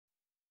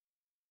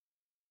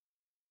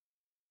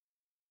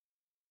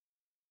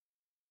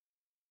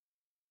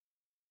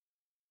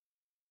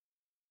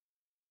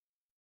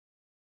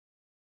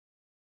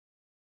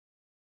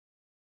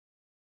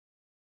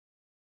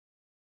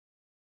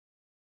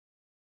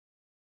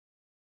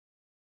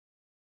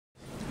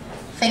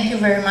Thank you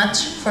very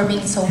much for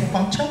being so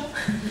punctual.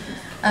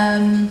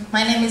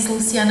 My name is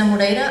Luciana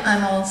Moreira.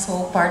 I'm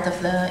also part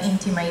of the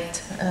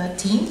Intimate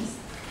team.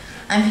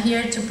 I'm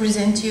here to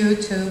present you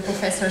to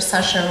Professor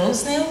Sasha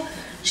Roseneil.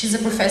 She's a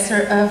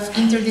professor of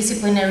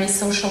interdisciplinary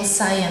social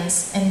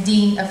science and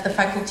Dean of the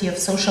Faculty of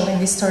Social and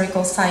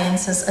Historical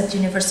Sciences at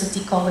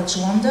University College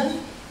London.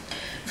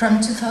 From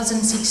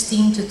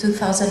 2016 to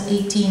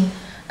 2018,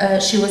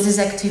 she was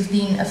Executive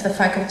Dean of the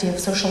Faculty of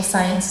Social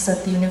Sciences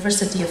at the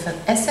University of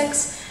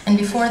Essex, and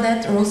before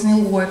that,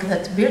 Roseneil worked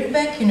at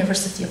Birkbeck,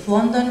 University of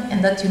London,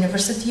 and at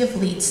University of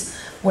Leeds,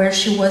 where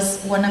she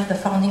was one of the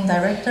founding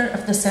director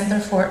of the Center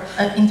for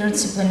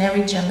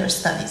Interdisciplinary Gender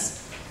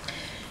Studies.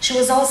 She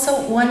was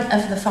also one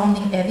of the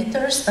founding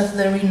editors of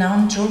the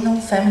renowned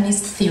journal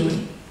Feminist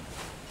Theory.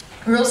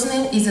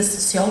 Roseneil is a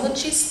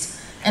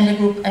sociologist and a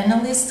group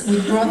analyst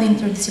with broad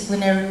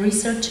interdisciplinary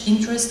research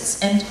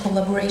interests and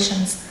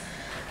collaborations.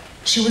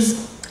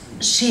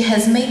 She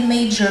has made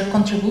major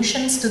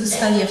contributions to the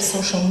study of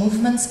social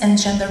movements and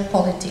gender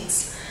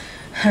politics.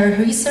 Her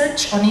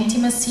research on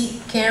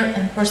intimacy, care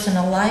and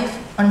personal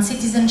life, on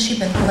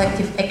citizenship and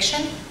collective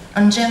action,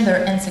 on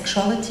gender and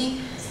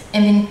sexuality,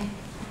 and in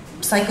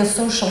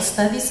psychosocial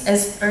studies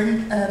has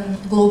earned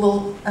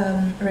global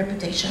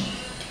reputation.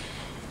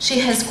 She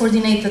has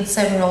coordinated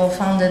several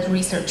funded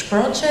research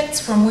projects,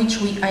 from which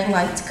we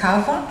highlight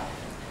CAVA,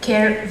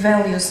 Care,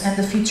 Values and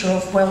the Future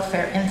of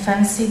Welfare and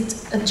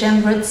FANCIT,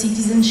 Gendered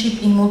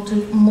Citizenship in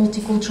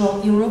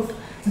Multicultural Europe,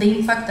 the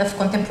Impact of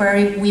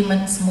Contemporary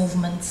Women's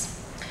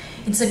Movements.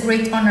 It's a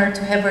great honor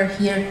to have her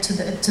here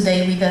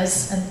today with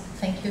us, and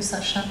thank you,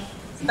 Sasha.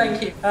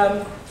 Thank you.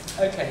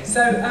 Okay,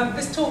 so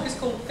this talk is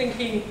called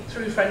Thinking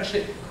Through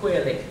Friendship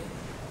Queerly.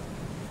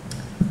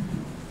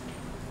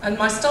 And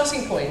my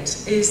starting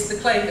point is the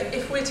claim that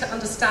if we're to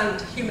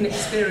understand human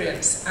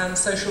experience and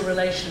social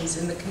relations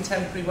in the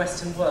contemporary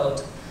Western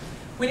world,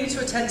 we need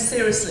to attend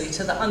seriously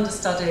to the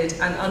understudied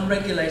and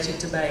unregulated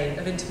domain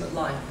of intimate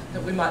life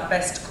that we might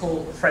best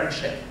call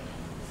friendship.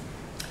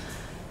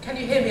 Can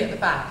you hear me at the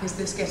back? Is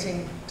this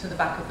getting to the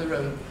back of the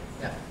room?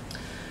 Yeah.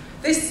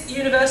 This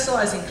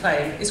universalising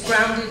claim is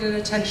grounded in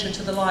attention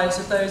to the lives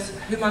of those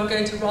whom I'm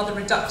going to rather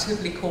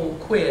reductively call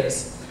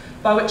queers,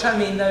 by which I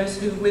mean those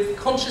who, with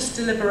conscious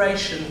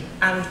deliberation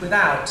and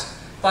without,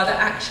 by their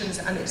actions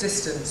and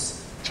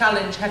existence,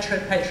 challenge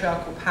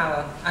heteropatriarchal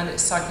power and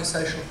its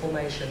psychosocial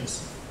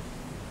formations.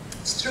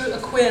 It's through a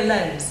queer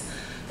lens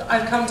that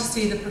I've come to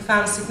see the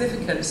profound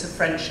significance of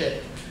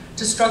friendship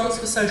to struggles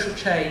for social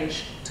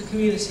change, to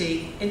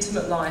community,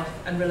 intimate life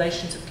and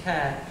relations of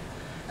care,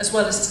 as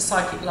well as to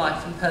psychic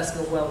life and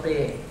personal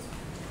well-being.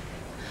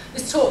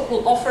 This talk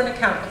will offer an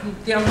account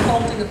of the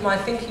unfolding of my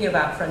thinking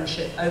about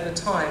friendship over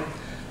time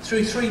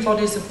through three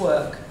bodies of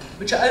work,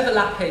 which are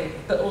overlapping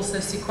but also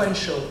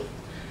sequential,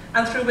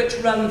 and through which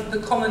run the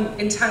common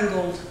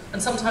entangled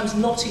and sometimes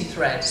knotty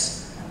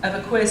threads of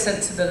a queer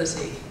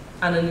sensibility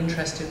and an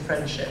interest in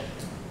friendship.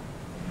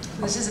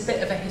 This is a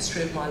bit of a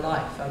history of my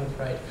life, I'm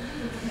afraid.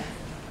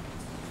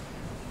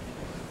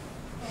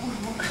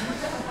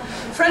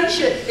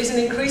 Friendship is an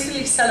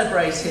increasingly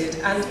celebrated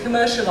and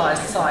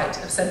commercialised site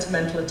of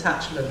sentimental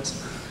attachment,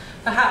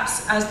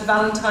 perhaps as the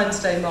Valentine's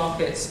Day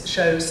markets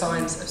show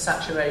signs of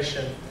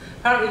saturation.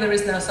 Apparently there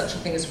is now such a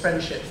thing as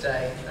Friendship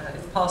Day.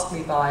 It passed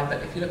me by,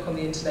 but if you look on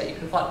the internet you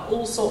can find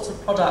all sorts of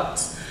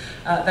products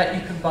that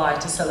you can buy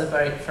to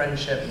celebrate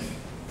friendship.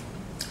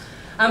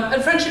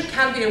 And friendship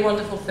can be a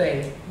wonderful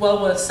thing,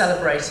 well worth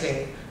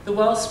celebrating, the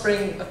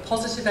wellspring of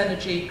positive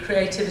energy,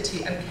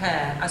 creativity and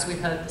care, as we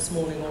heard this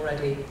morning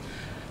already.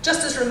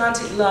 Just as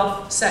romantic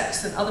love,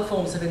 sex and other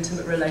forms of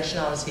intimate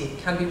relationality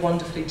can be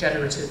wonderfully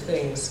generative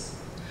things.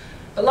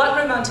 But like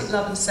romantic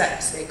love and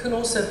sex, it can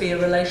also be a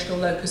relational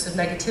locus of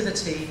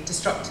negativity,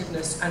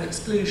 destructiveness and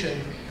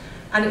exclusion,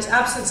 and its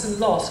absence and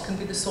loss can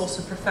be the source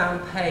of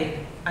profound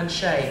pain and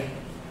shame.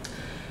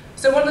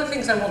 So one of the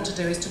things I want to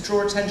do is to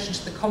draw attention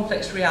to the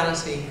complex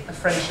reality of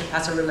friendship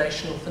as a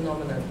relational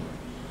phenomenon.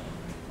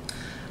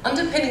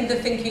 Underpinning the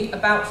thinking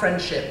about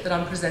friendship that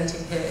I'm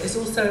presenting here is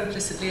also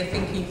implicitly a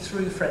thinking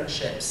through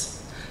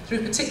friendships,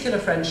 through particular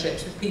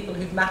friendships with people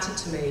who've mattered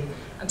to me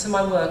and to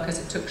my work as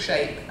it took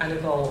shape and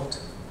evolved.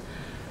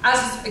 As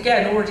has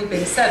again already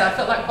been said, I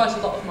felt like quite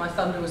a lot of my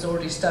thunder was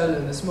already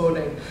stolen this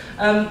morning.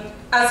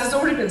 As has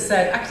already been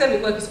said,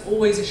 academic work is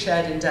always a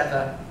shared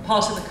endeavour,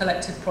 part of a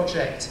collective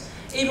project,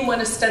 even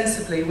when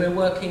ostensibly we're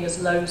working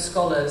as lone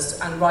scholars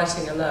and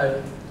writing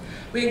alone.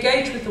 We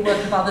engage with the work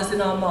of others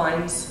in our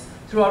minds,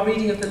 through our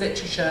reading of the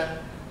literature,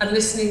 and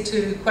listening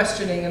to,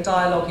 questioning and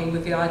dialoguing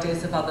with the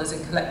ideas of others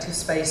in collective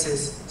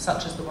spaces,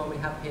 such as the one we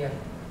have here.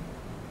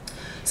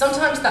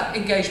 Sometimes that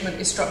engagement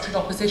is structured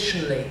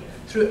oppositionally,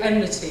 through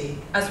enmity,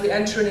 as we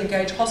enter and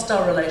engage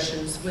hostile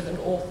relations with an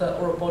author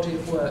or a body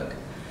of work.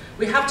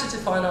 We have to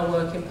define our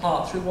work in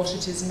part through what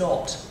it is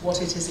not,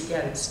 what it is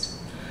against.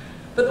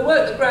 But the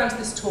work that grounds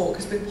this talk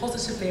has been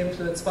positively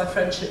influenced by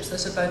friendships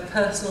that are both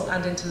personal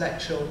and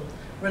intellectual,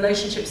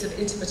 relationships of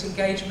intimate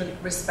engagement,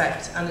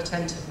 respect and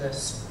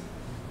attentiveness.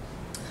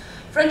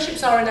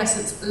 Friendships are in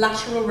essence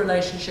lateral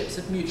relationships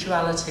of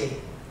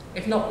mutuality,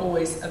 if not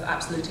always of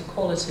absolute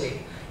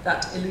equality,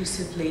 that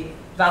elusively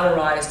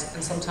valorised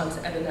and sometimes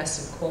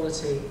evanescent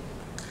quality.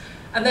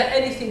 And they're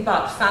anything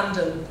but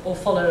fandom or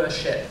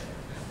followership,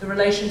 the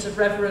relations of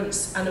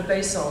reverence and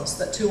obeisance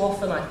that too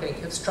often, I think,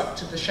 have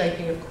structured the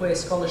shaping of queer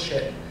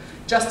scholarship,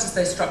 just as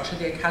they structure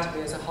the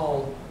academy as a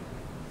whole.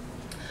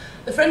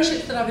 The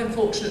friendships that I've been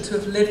fortunate to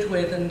have lived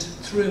with and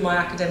through my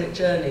academic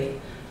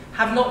journey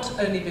have not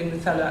only been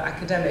with fellow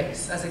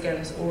academics, as again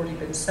has already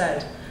been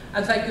said,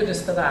 and thank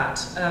goodness for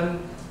that.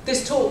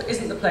 This talk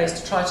isn't the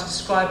place to try to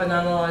describe and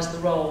analyse the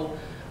role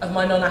of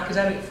my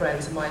non-academic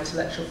friends in my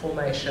intellectual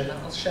formation.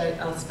 I'll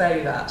spare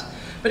you that.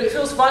 But it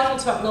feels vital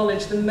to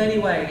acknowledge the many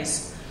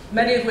ways,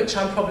 many of which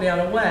I'm probably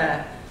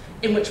unaware,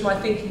 in which my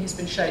thinking has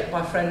been shaped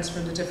by friends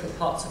from the different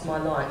parts of my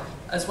life,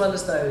 as well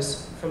as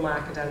those from my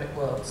academic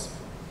worlds.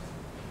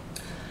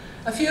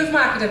 A few of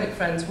my academic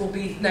friends will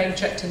be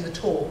name-checked in the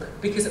talk,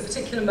 because at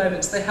particular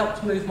moments they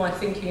helped move my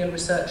thinking and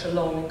research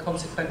along in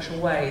consequential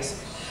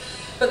ways.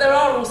 But there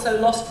are also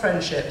lost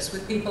friendships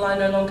with people I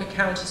no longer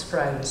count as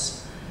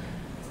friends.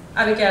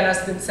 And again, as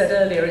has been said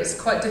earlier, it's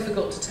quite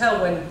difficult to tell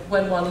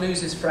when one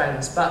loses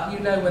friends, but you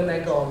know when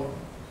they're gone.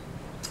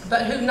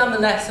 But who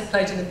nonetheless have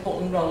played an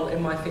important role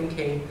in my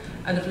thinking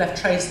and have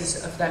left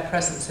traces of their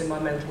presence in my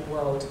mental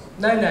world.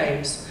 No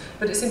names,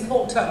 but it's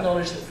important to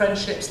acknowledge that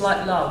friendships,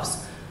 like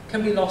loves,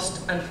 can be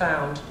lost and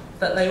found,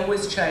 that they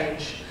always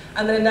change,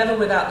 and they're never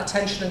without the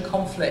tension and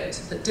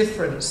conflict that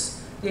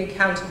difference, the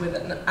encounter with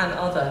an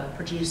other,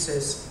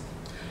 produces.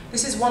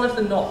 This is one of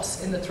the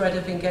knots in the thread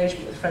of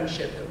engagement with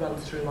friendship that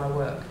runs through my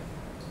work.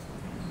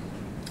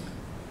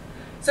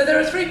 So there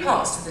are three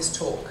parts to this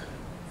talk: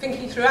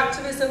 thinking through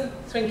activism,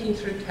 thinking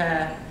through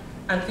care,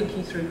 and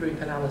thinking through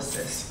group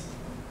analysis.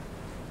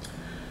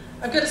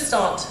 I'm going to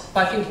start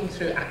by thinking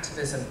through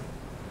activism.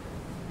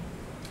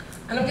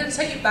 And I'm going to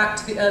take you back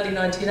to the early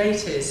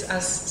 1980s,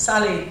 as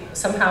Sally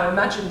somehow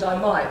imagined I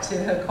might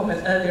in her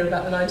comment earlier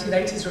about the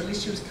 1980s, or at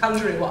least she was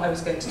conjuring what I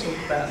was going to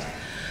talk about.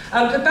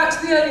 But back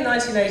to the early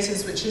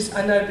 1980s, which is,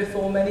 I know,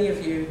 before many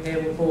of you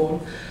here were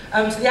born,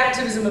 to the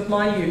activism of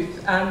my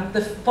youth, and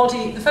the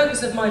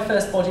focus of my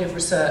first body of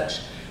research,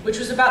 which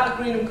was about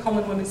the Greenham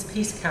Common Women's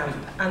Peace Camp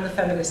and the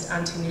feminist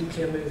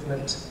anti-nuclear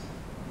movement.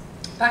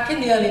 Back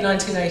in the early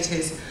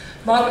 1980s,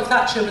 Margaret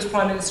Thatcher was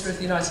Prime Minister of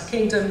the United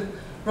Kingdom.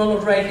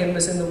 Ronald Reagan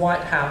was in the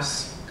White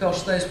House.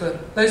 Gosh, those were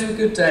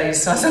good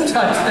days, I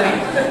sometimes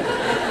think.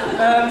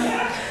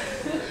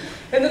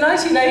 In the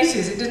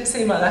 1980s, it didn't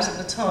seem like that at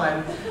the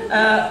time,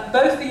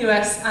 both the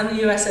US and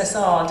the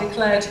USSR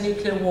declared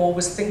nuclear war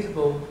was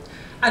thinkable,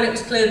 and it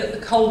was clear that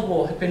the Cold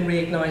War had been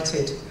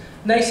reignited.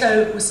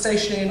 NATO was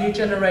stationing a new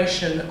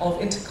generation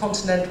of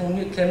intercontinental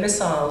nuclear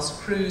missiles,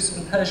 cruise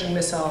and Pershing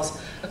missiles,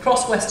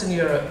 across Western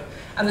Europe,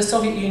 and the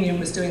Soviet Union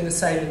was doing the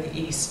same in the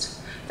East.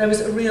 There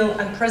was a real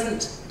and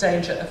present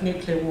danger of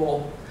nuclear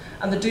war,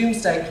 and the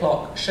doomsday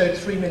clock showed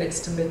 3 minutes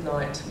to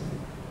midnight.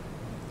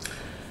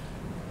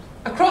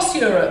 Across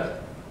Europe,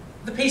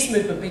 the peace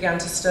movement began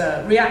to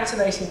stir,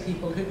 reactivating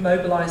people who'd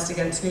mobilised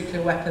against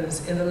nuclear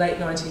weapons in the late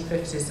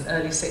 1950s and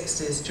early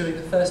 60s during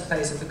the first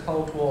phase of the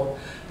Cold War,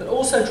 but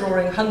also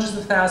drawing hundreds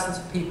of thousands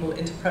of people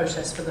into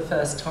protest for the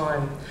first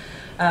time.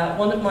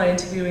 One of my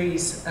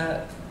interviewees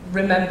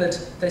remembered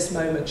this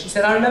moment. She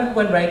said, "I remember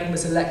when Reagan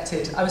was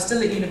elected. I was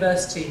still at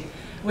university.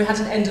 We had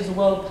an end of the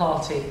world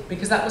party,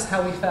 because that was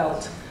how we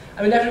felt.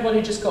 I mean,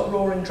 everybody just got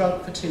roaring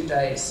drunk for 2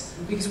 days,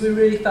 because we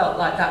really felt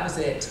like that was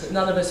it, that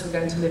none of us were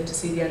going to live to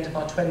see the end of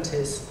our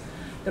 20s.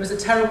 There was a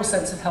terrible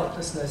sense of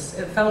helplessness.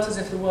 It felt as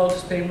if the world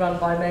was being run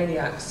by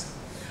maniacs.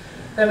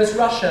 There was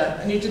Russia,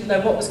 and you didn't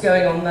know what was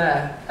going on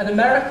there. And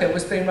America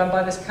was being run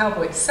by this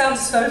cowboy." It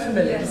sounds so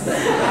familiar. Yes.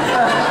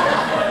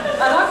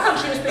 And our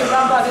country was being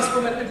run by this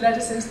woman who'd led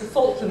us into the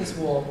Falklands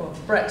War, well,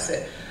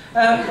 Brexit.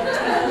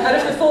 And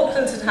if the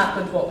Falklands had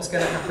happened, what was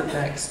going to happen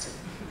next?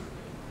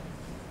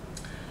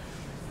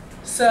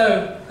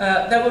 So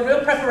there were real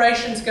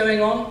preparations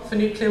going on for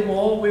nuclear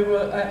war. We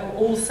were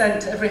all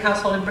sent, every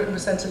household in Britain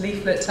was sent a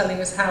leaflet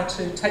telling us how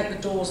to take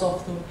the doors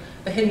off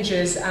the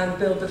hinges and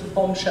build little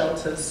bomb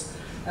shelters,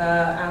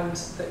 and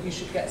that you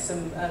should get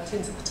some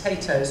tins of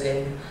potatoes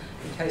in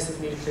case of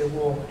nuclear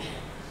war.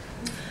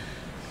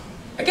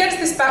 Against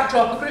this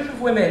backdrop, a group of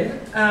women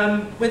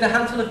with a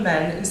handful of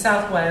men in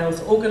South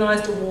Wales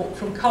organised a walk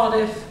from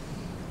Cardiff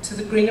to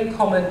the Greenham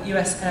Common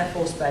US Air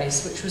Force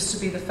Base, which was to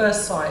be the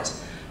first site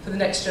for the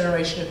next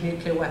generation of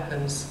nuclear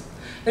weapons.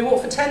 They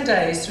walked for 10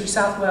 days through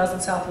South Wales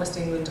and South West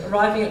England,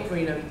 arriving at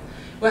Greenham,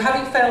 where,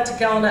 having failed to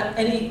garner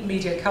any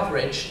media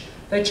coverage,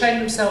 they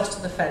chained themselves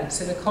to the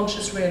fence in a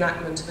conscious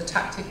reenactment of a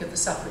tactic of the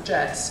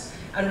suffragettes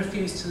and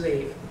refused to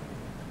leave.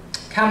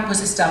 Camp was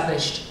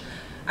established,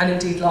 and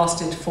indeed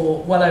lasted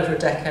for well over a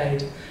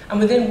decade. And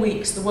within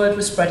weeks, the word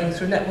was spreading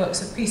through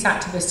networks of peace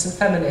activists and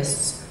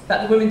feminists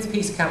that the Women's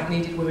Peace Camp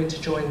needed women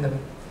to join them.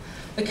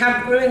 The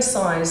camp grew in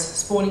size,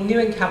 spawning new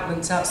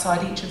encampments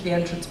outside each of the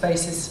entrance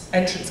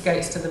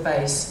gates to the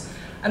base,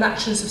 and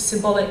actions of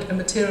symbolic and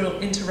material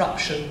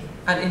interruption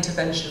and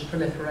intervention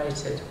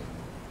proliferated.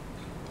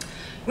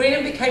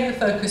 Greenham became the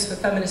focus for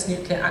feminist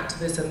nuclear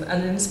activism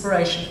and an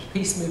inspiration for the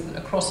peace movement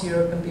across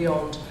Europe and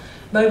beyond,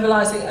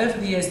 mobilising over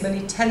the years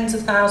many tens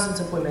of thousands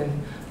of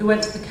women who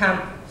went to the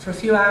camp for a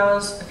few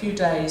hours, a few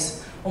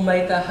days, or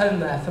made their home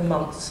there for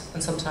months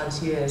and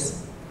sometimes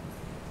years.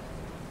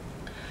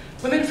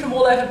 Women from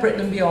all over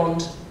Britain and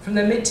beyond, from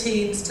their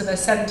mid-teens to their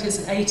 70s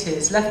and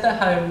 80s, left their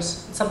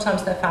homes and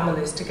sometimes their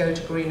families to go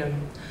to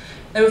Greenham.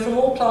 They were from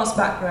all class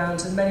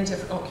backgrounds and many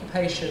different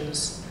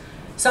occupations.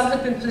 Some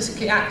had been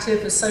politically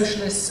active as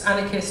socialists,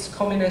 anarchists,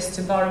 communists,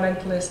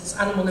 environmentalists,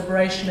 animal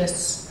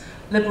liberationists,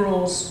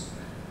 liberals,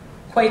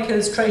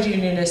 Quakers, trade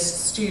unionists,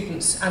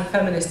 students and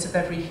feminists of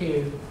every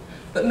hue.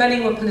 But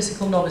many were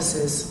political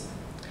novices.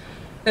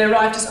 They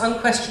arrived as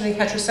unquestioning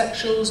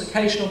heterosexuals,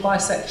 occasional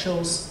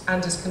bisexuals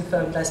and as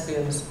confirmed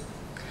lesbians.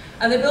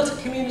 And they built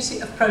a community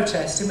of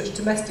protest in which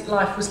domestic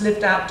life was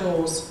lived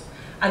outdoors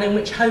and in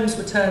which homes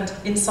were turned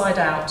inside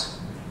out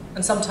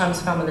and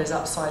sometimes families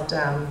upside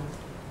down.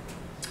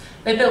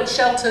 They built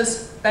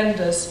shelters,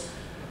 benders,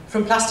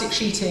 from plastic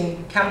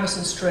sheeting, canvas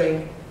and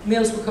string.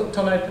 Meals were cooked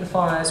on open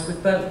fires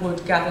with burnt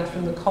wood gathered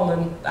from the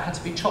common that had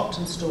to be chopped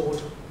and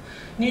stored.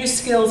 New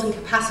skills and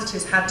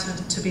capacities had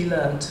to be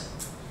learnt.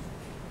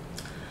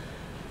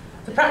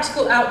 The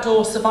practical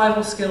outdoor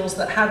survival skills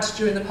that had,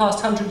 during the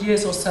past 100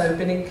 years or so,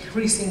 been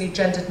increasingly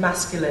gendered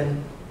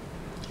masculine.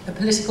 The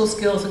political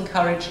skills and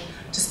courage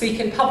to speak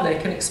in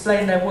public and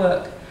explain their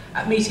work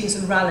at meetings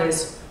and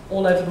rallies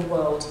all over the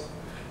world.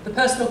 The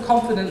personal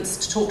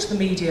confidence to talk to the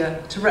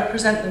media, to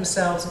represent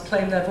themselves and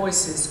claim their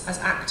voices as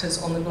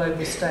actors on the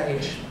global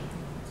stage.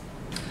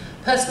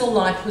 Personal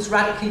life was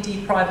radically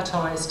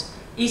deprivatised.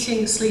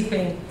 Eating,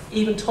 sleeping,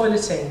 even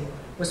toileting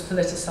was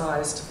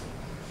politicised.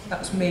 That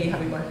was me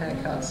having my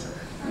hair cut.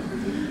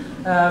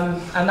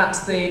 And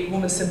that's the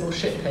woman symbol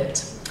shit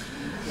pit.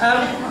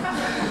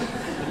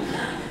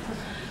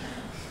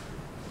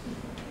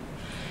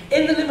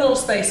 In the liminal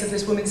space of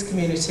this women's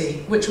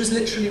community, which was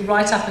literally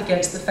right up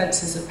against the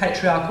fences of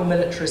patriarchal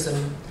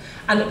militarism,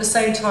 and at the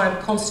same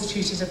time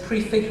constituted a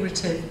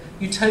prefigurative,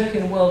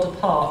 utopian world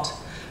apart,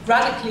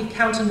 radically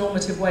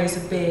counter-normative ways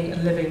of being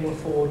and living were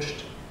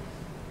forged.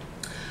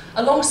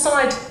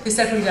 Alongside this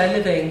everyday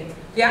living,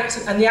 the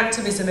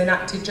activism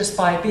enacted just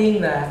by being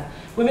there,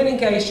 women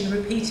engaged in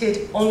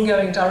repeated,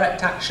 ongoing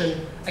direct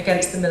action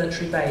against the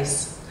military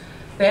base.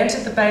 They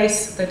entered the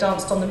base, they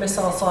danced on the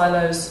missile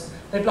silos,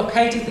 they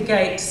blockaded the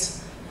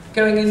gates,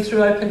 going in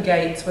through open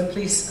gates when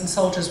police and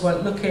soldiers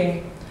weren't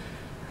looking.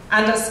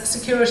 And as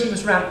security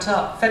was ramped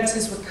up,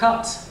 fences were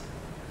cut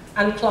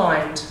and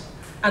climbed,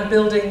 and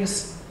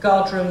buildings,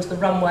 guard rooms, the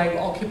runway were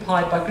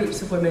occupied by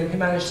groups of women who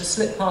managed to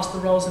slip past the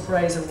rolls of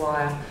razor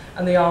wire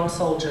and the armed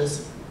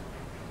soldiers.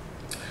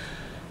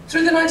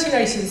 Through the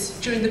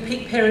 1980s, during the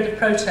peak period of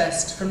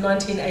protest from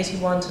 1981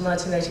 to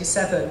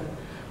 1987,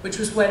 which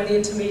was when the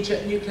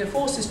Intermediate Nuclear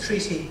Forces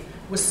Treaty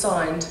was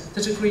signed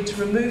that agreed to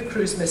remove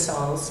cruise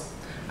missiles,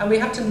 and we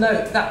have to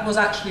note that was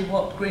actually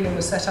what Greenham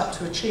was set up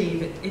to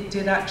achieve. It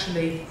did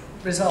actually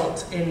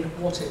result in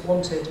what it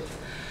wanted.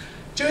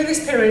 During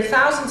this period,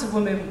 thousands of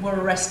women were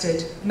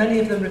arrested, many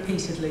of them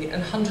repeatedly,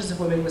 and hundreds of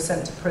women were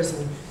sent to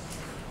prison.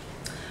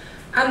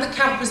 And the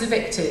camp was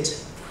evicted,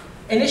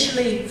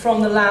 initially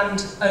from the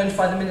land owned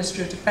by the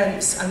Ministry of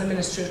Defence and the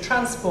Ministry of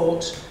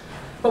Transport,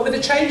 but with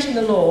a change in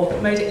the law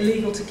that made it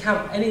illegal to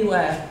camp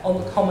anywhere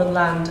on the common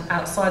land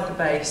outside the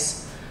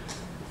base,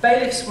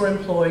 bailiffs were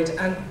employed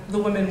and the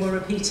women were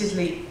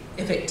repeatedly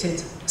evicted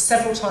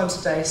several times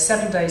a day,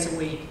 7 days a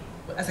week,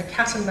 as a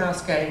cat and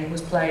mouse game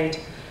was played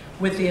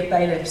with the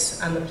bailiffs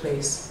and the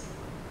police.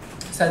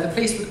 So the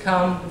police would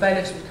come, the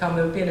bailiffs would come,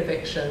 there would be an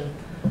eviction,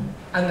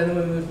 and then the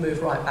women would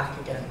move right back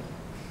again.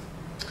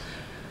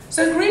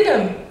 So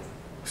Greenham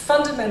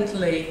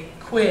fundamentally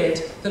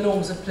queered the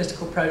norms of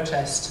political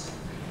protest,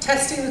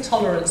 testing the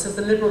tolerance of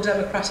the liberal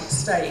democratic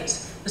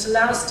state that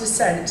allows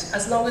dissent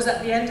as long as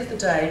at the end of the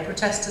day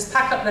protesters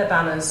pack up their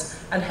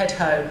banners and head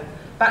home,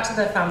 back to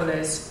their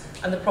families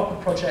and the proper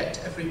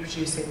project of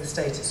reproducing the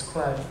status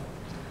quo.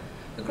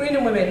 The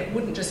Greenham women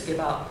wouldn't just give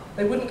up.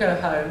 They wouldn't go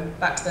home,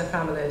 back to their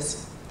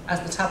families, as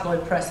the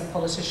tabloid press and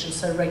politicians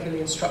so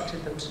regularly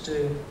instructed them to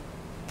do.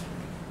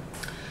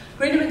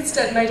 Greenham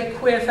instead made a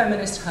queer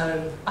feminist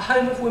home, a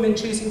home of women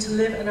choosing to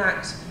live and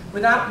act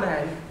without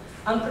men,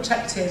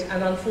 unprotected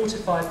and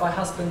unfortified by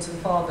husbands and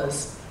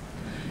fathers.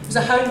 It was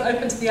a home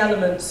open to the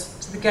elements,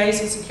 to the gaze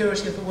and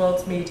security of the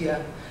world's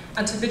media,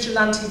 and to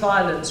vigilante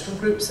violence from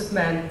groups of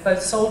men,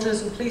 both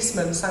soldiers and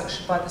policemen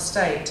sanctioned by the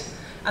state,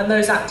 and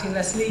those acting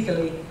less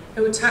legally,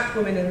 who attacked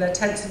women in their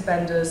tents and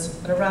benders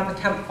and around the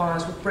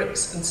campfires with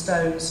bricks and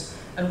stones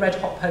and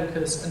red-hot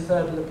pokers and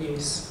verbal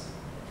abuse.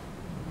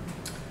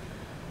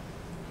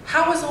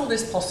 How was all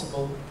this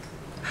possible?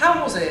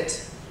 How was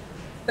it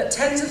that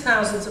tens of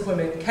thousands of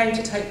women came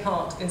to take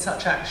part in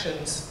such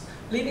actions,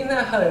 leaving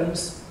their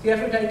homes, the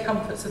everyday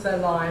comforts of their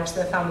lives,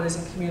 their families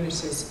and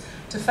communities,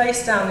 to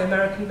face down the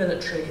American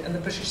military and the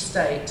British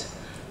state,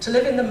 to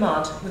live in the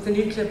mud with the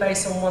nuclear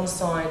base on one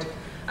side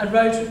and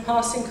roads with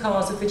passing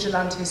cars of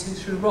vigilantes who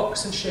threw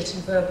rocks and shit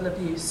and verbal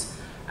abuse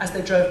as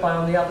they drove by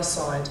on the other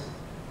side?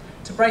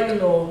 to break the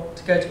law,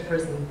 to go to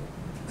prison.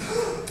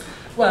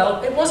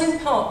 Well, it was in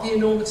part the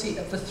enormity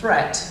of the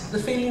threat,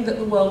 the feeling that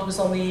the world was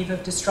on the eve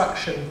of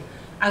destruction,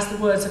 as the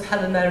words of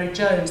Helen Mary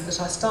Jones that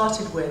I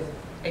started with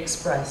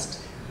expressed.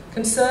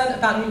 Concern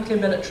about nuclear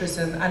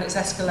militarism and its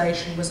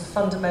escalation was a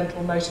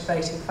fundamental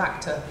motivating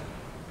factor.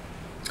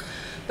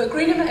 But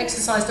Greenham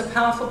exercised a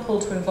powerful pull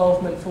to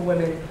involvement for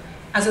women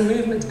as a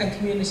movement and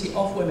community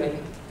of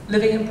women,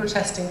 living and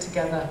protesting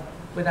together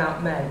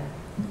without men.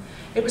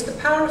 It was the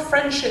power of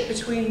friendship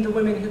between the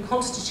women who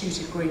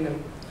constituted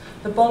Greenham,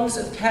 the bonds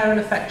of care and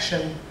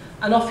affection,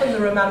 and often the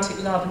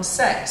romantic love and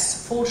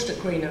sex forged at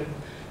Greenham,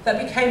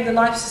 that became the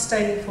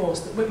life-sustaining force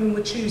that women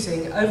were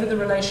choosing over the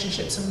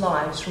relationships and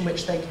lives from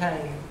which they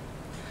came.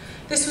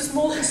 This was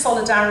more than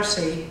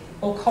solidarity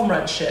or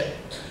comradeship,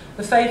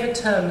 the favoured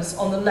terms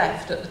on the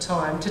left at the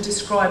time to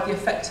describe the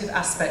effective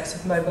aspects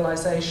of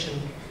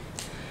mobilisation.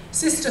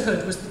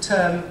 Sisterhood was the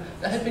term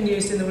that had been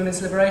used in the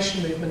women's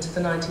liberation movement of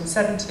the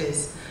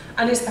 1970s,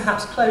 and is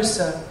perhaps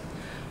closer.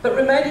 But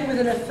remaining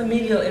within a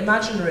familial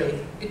imaginary,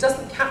 it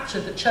doesn't capture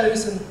the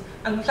chosen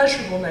and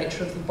pleasurable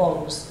nature of the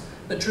bonds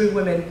that drew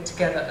women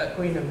together at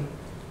Greenham.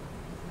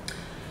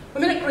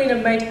 Women at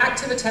Greenham made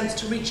active attempts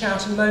to reach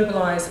out and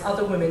mobilise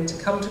other women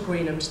to come to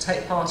Greenham to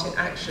take part in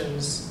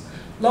actions.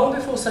 Long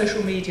before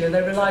social media,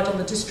 they relied on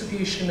the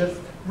distribution of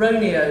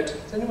Roneil.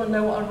 Does anyone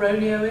know what a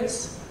Roneil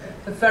is?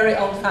 A very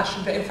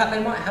old-fashioned bit. In fact,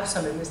 they might have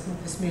some in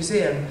this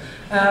museum.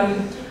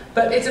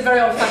 But it's a very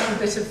old-fashioned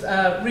bit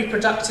of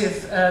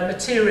reproductive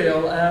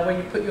material where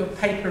you put your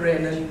paper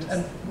in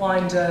and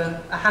wind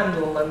a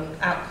handle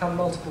and out come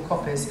multiple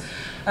copies.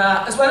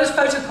 As well as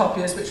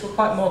photocopiers, which were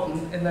quite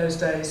modern in those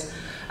days.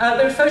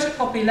 They would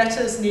photocopy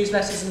letters,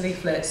 newsletters and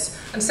leaflets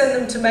and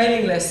send them to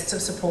mailing lists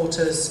of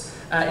supporters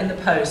in the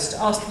post,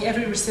 asking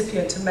every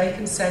recipient to make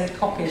and send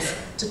copies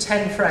to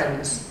 10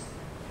 friends.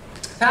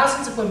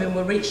 Thousands of women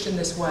were reached in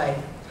this way.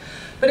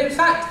 But in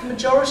fact, the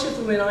majority of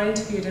the women I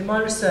interviewed in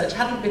my research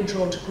hadn't been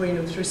drawn to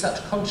Greenham through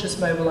such conscious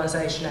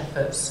mobilisation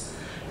efforts.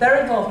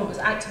 Their involvement was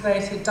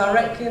activated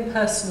directly and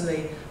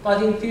personally by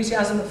the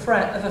enthusiasm of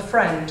a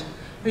friend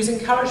whose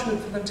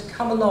encouragement for them to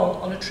come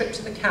along on a trip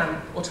to the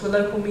camp or to a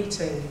local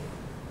meeting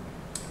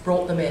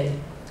brought them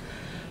in.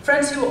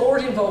 Friends who were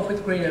already involved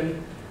with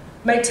Greenham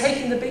made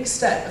taking the big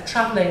step of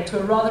travelling to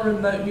a rather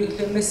remote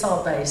nuclear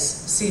missile base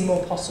seem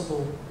more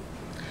possible.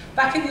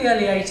 Back in the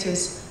early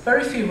 80s,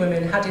 very few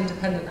women had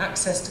independent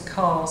access to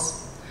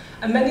cars,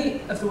 and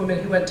many of the women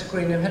who went to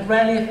Greenham had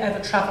rarely if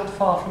ever travelled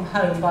far from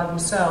home by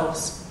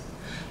themselves.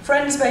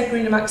 Friends made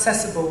Greenham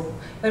accessible.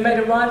 They made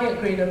arriving at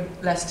Greenham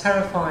less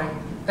terrifying.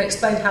 They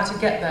explained how to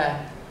get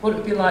there, what it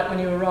would be like when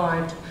you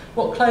arrived,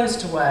 what clothes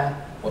to wear,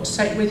 what to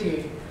take with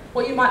you,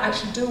 what you might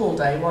actually do all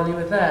day while you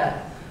were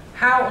there,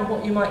 how and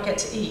what you might get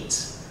to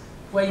eat,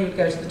 where you would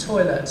go to the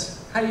toilet,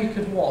 how you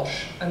could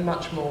wash, and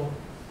much more.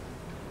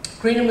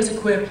 Greenham was a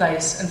queer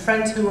place, and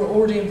friends who were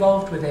already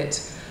involved with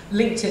it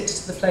linked it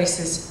to the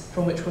places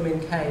from which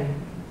women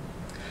came.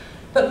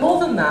 But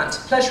more than that,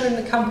 pleasure in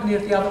the company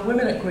of the other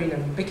women at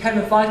Greenham became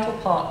a vital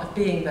part of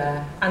being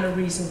there and a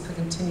reason for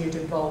continued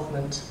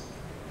involvement.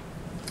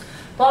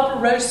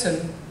 Barbara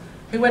Roseneil,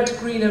 who went to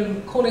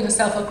Greenham calling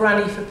herself a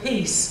granny for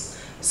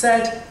peace,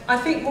 said, "I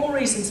think more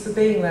reasons for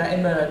being there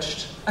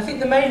emerged. I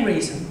think the main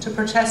reason, to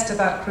protest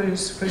about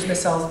cruise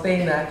missiles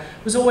being there,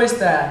 was always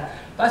there.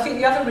 But I think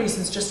the other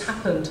reasons just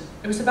happened.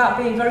 It was about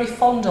being very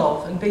fond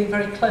of and being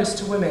very close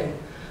to women.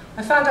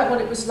 I found out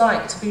what it was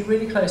like to be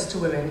really close to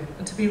women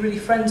and to be really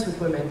friends with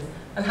women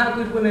and how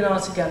good women are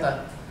together.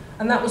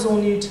 And that was all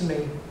new to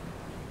me."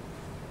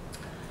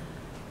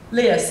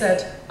 Leah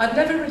said, "I'd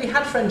never really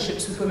had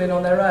friendships with women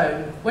on their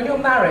own. When you're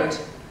married,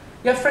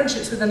 you have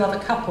friendships with another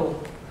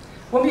couple.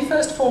 When we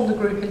first formed the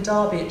group in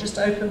Derby, it just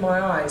opened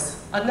my eyes.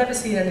 I'd never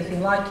seen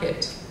anything like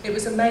it. It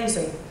was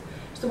amazing.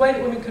 The way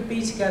that women could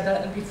be together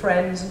and be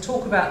friends and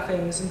talk about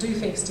things and do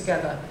things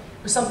together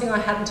was something I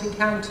hadn't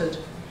encountered.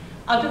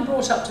 I'd been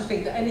brought up to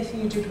think that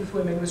anything you did with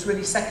women was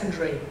really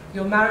secondary.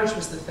 Your marriage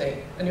was the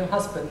thing, and your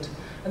husband,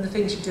 and the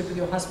things you did with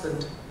your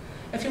husband.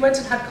 If you went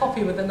and had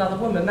coffee with another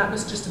woman, that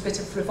was just a bit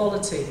of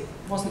frivolity. It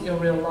wasn't your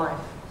real life."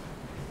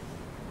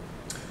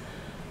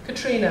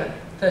 Katrina,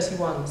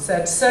 31,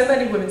 said, "So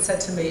many women said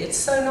to me, 'It's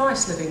so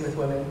nice living with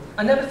women.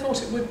 I never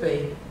thought it would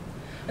be.'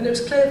 And it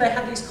was clear they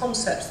had these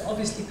concepts that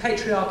obviously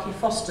patriarchy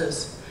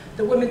fosters,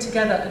 that women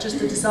together are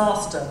just a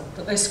disaster,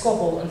 that they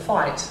squabble and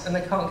fight and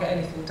they can't get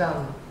anything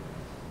done."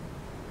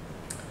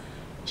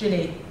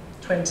 Ginny,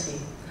 20.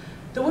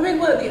 "The women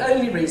weren't the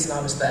only reason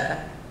I was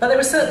there, but they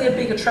were certainly a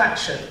big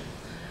attraction.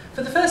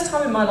 For the first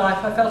time in my life,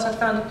 I felt I'd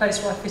found a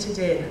place where I fitted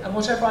in, and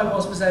whatever I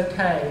was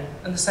okay,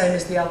 and the same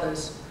as the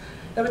others.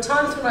 There were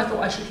times when I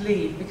thought I should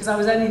leave because I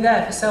was only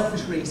there for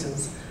selfish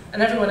reasons,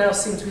 and everyone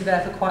else seemed to be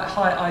there for quite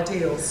high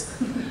ideals.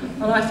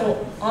 And I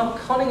thought, I'm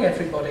conning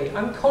everybody.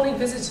 I'm conning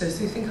visitors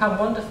who think I'm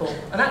wonderful,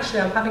 and actually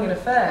I'm having an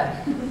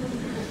affair.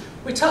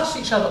 We touched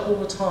each other all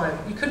the time.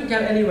 You couldn't go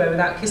anywhere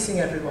without kissing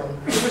everyone.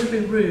 It would have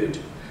been rude.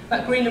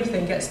 That Greenham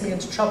thing gets me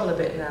into trouble a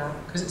bit now,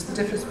 because it's the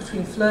difference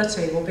between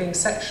flirting or being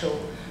sexual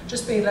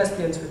just being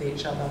lesbians with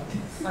each other.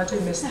 I do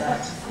miss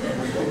that.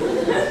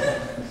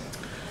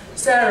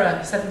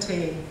 Sarah,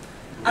 17.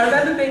 I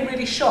remember being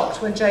really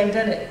shocked when Jane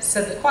Dennett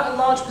said that quite a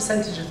large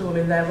percentage of the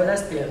women there were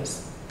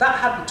lesbians. That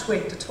hadn't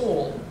twigged at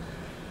all.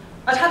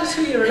 I'd had a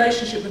 2-year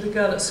relationship with a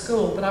girl at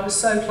school, but I was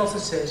so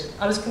closeted.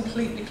 I was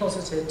completely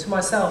closeted, to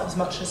myself as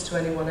much as to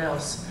anyone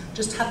else.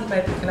 Just hadn't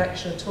made the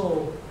connection at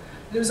all.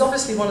 And it was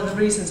obviously one of the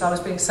reasons I was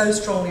being so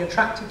strongly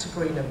attracted to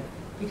Greenham,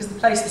 because the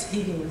place was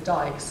heaving with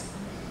dykes.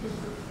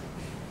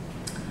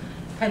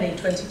 Penny,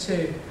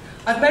 22.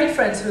 I've made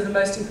friends who are the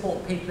most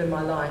important people in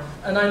my life,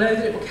 and I know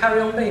that it will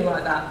carry on being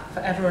like that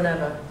forever and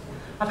ever.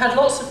 I've had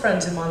lots of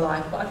friends in my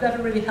life, but I've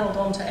never really held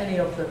on to any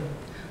of them.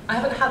 I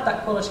haven't had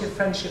that quality of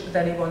friendship with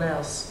anyone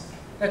else.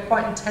 They're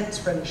quite intense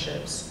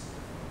friendships.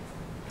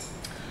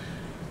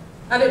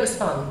 And it was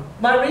fun.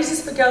 My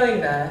reasons for going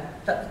there,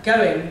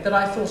 that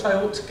I thought I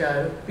ought to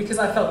go, because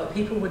I felt that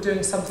people were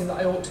doing something that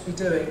I ought to be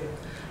doing,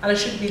 and I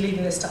shouldn't be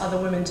leaving this to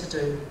other women to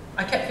do.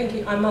 I kept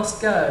thinking, I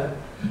must go.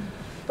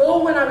 But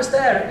all when I was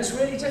there, it was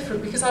really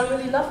different, because I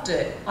really loved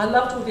it. I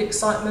loved all the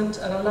excitement,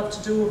 and I loved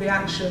to do all the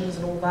actions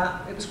and all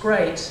that. It was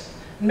great.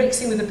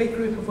 Mixing with a big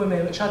group of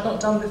women, which I'd not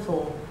done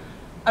before.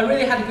 I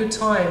really had a good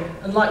time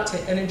and liked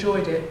it and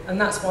enjoyed it,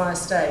 and that's why I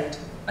stayed.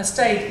 I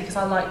stayed because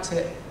I liked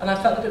it, and I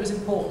felt that it was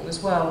important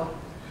as well.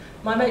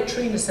 My mate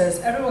Trina says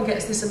everyone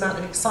gets this amount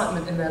of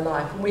excitement in their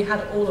life, and we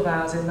had all of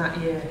ours in that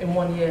year, in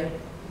 1 year.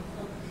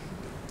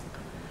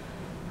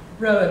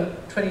 Rowan,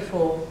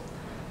 24.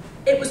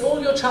 It was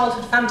all your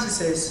childhood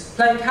fantasies,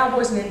 playing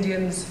cowboys and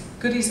Indians,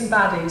 goodies and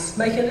baddies,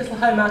 making a little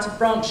home out of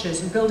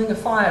branches and building a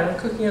fire and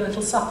cooking a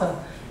little supper.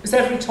 It was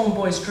every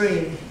tomboy's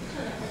dream.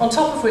 On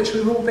top of which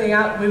we were being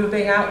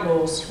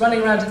outlaws,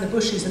 running around in the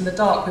bushes in the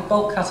dark with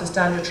bolt cutters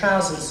down your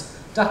trousers,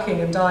 ducking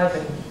and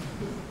diving.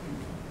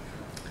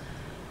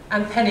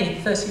 And Penny,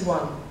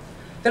 31.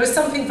 There was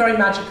something very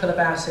magical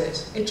about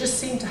it. It just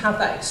seemed to have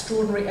that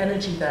extraordinary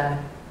energy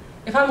there.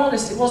 If I'm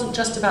honest, it wasn't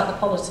just about the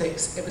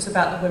politics, it was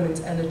about the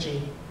women's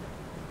energy.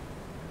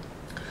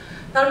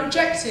 Now, I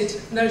rejected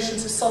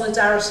notions of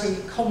solidarity,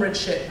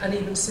 comradeship, and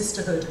even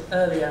sisterhood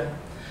earlier.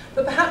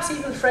 But perhaps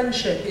even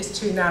friendship is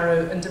too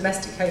narrow and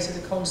domesticated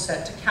a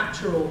concept to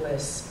capture all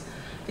this.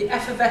 The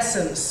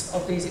effervescence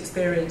of these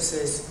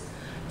experiences.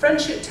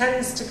 Friendship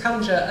tends to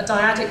conjure a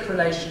dyadic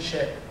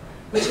relationship,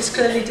 which is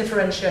clearly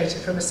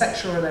differentiated from a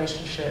sexual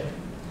relationship.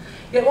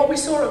 Yet what we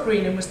saw at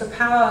Greenham was both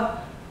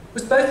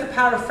the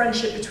power of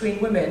friendship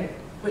between women,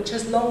 which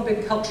has long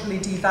been culturally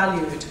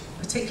devalued,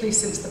 particularly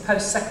since the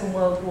post-Second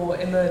World War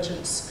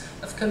emergence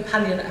of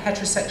companionate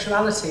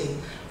heterosexuality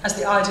as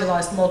the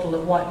idealised model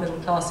of white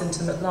middle-class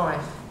intimate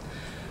life.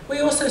 We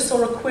also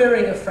saw a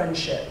queering of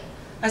friendship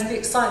as the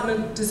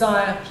excitement,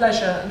 desire,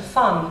 pleasure and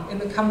fun in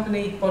the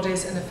company,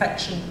 bodies and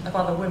affection of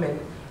other women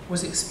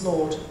was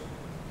explored.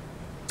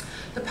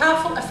 The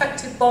powerful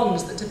affective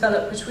bonds that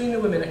developed between the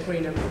women at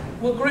Greenham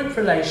were group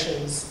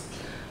relations,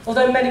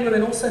 although many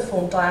women also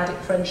formed dyadic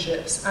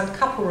friendships and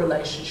couple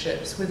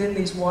relationships within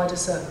these wider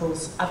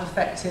circles of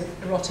affective,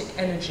 erotic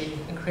energy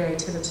and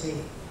creativity.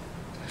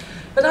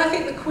 But I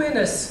think the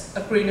queerness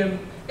of Greenham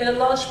in a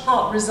large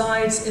part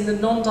resides in the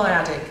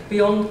non-dyadic,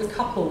 beyond the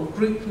couple,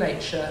 group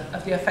nature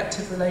of the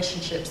affective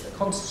relationships that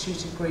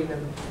constituted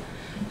Greenham,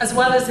 as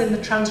well as in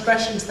the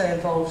transgressions they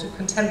involved of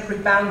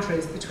contemporary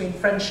boundaries between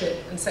friendship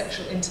and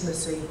sexual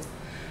intimacy,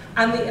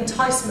 and the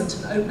enticement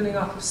and opening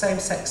up of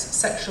same-sex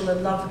sexual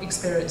and love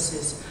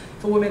experiences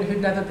for women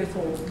who'd never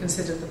before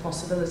considered the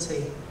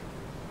possibility.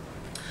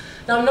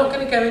 Now, I'm not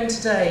going to go in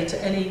today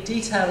to any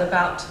detail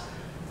about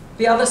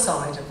the other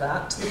side of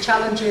that, the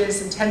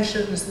challenges and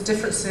tensions, the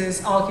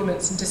differences,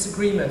 arguments and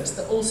disagreements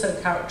that also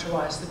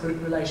characterise the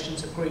group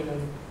relations of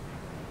Greenham.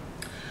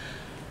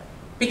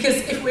 Because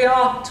if we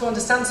are to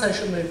understand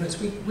social movements,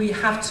 we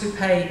have to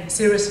pay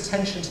serious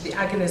attention to the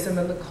agonism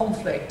and the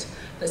conflict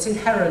that's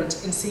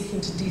inherent in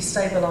seeking to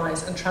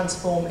destabilise and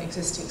transform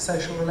existing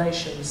social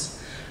relations,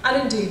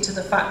 and indeed to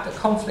the fact that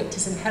conflict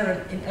is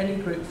inherent in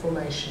any group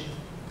formation.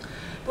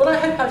 What I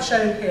hope I've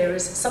shown here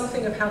is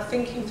something of how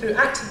thinking through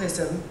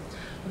activism,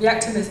 the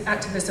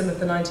activism of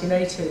the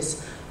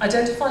 1980s,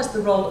 identifies the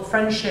role that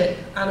friendship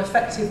and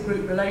affective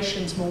group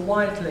relations more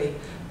widely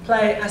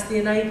play as the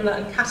enabler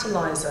and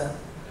catalyser,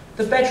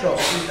 the bedrock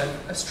even,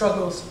 of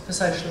struggles for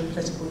social and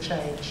political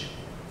change.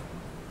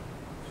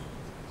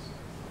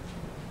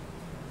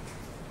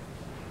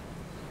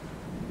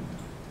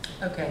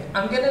 Okay,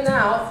 I'm going to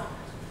now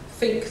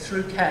think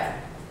through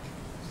care.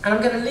 And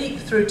I'm going to leap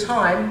through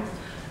time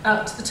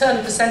to the turn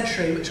of the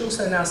century, which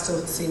also now still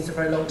seems a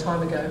very long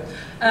time ago,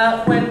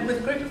 when with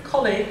a group of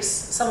colleagues,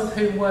 some of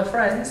whom were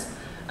friends,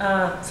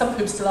 some of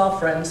whom still are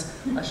friends,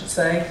 I should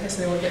say, in case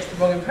anyone gets the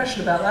wrong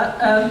impression about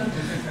that,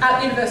 at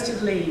the University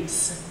of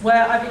Leeds,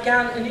 where I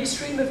began a new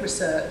stream of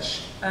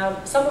research,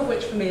 some of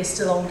which for me is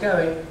still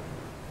ongoing,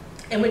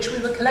 in which we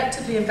were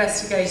collectively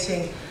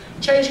investigating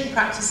changing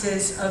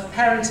practices of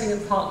parenting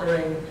and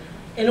partnering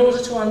in order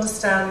to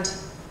understand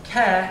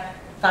care,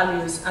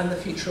 values and the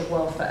future of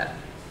welfare.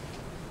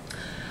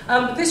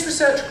 This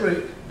research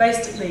group,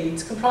 based at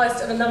Leeds,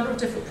 comprised of a number of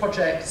different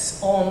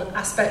projects on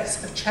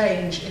aspects of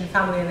change in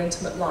family and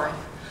intimate life,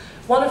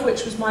 one of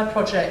which was my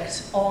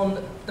project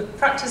on the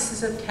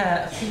practices of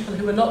care of people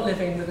who were not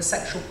living with a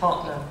sexual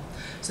partner.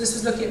 So this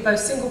was looking at both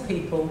single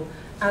people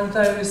and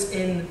those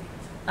in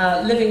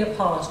living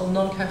apart or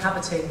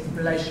non-cohabiting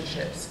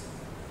relationships.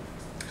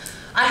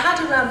 I had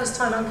around this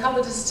time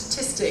uncovered a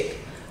statistic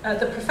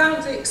that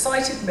profoundly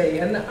excited me,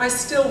 and I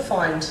still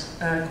find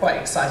quite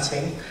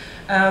exciting.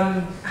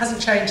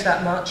 Hasn't changed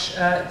that much,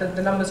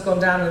 the number's gone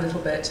down a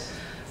little bit.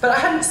 But I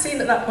hadn't seen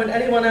at that point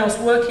anyone else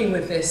working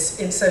with this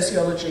in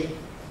sociology.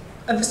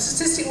 And the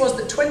statistic was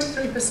that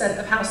 23%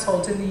 of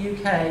households in the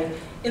UK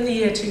in the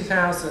year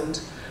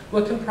 2000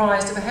 were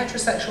comprised of a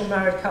heterosexual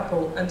married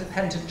couple and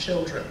dependent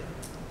children.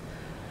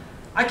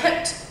 I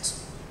kept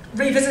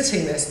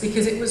revisiting this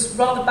because it was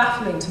rather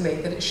baffling to me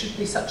that it should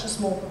be such a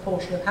small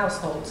proportion of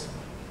households.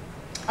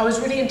 I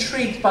was really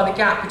intrigued by the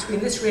gap between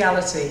this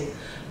reality,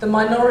 the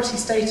minority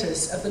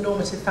status of the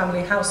normative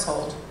family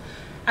household,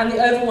 and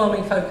the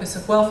overwhelming focus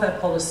of welfare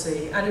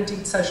policy and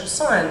indeed social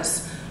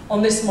science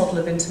on this model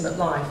of intimate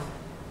life.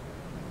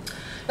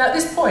 Now at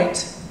this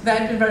point, there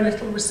had been very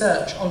little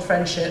research on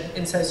friendship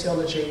in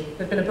sociology.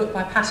 There had been a book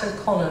by Pat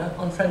O'Connor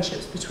on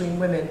friendships between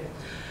women.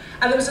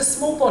 And there was a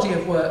small body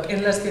of work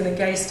in lesbian and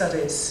gay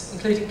studies,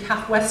 including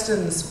Kath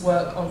Weston's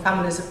work on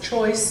families of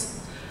choice,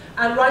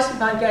 and writing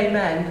by gay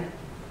men,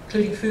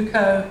 including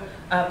Foucault,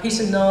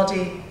 Peter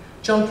Nardi,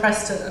 John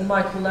Preston and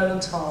Michael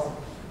Lowenthal,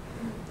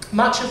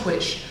 much of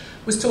which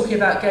was talking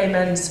about gay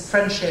men's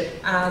friendship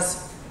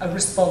as a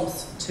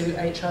response to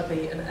HIV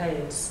and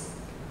AIDS.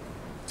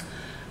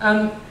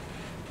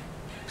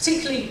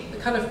 Particularly the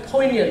kind of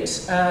poignant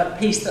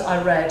piece that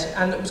I read,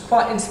 and that was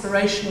quite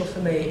inspirational for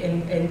me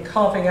in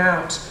carving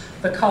out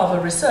the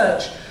Carver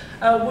research,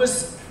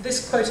 was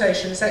this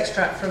quotation, this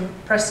extract from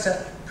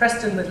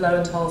Preston with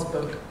Lowenthal's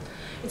book.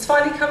 It's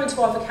finally come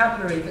into our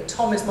vocabulary that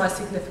Tom is my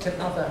significant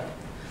other.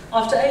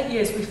 After 8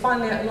 years, we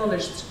finally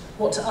acknowledged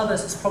what to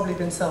others has probably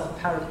been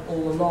self-apparent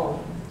all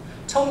along.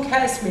 Tom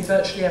cares for me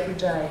virtually every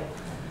day.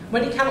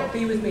 When he cannot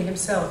be with me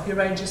himself, he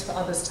arranges for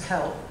others to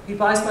help. He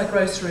buys my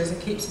groceries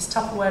and keeps his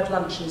Tupperware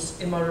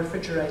lunches in my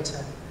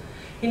refrigerator.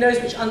 He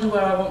knows which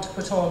underwear I want to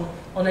put on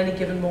any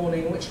given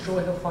morning and which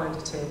drawer he'll find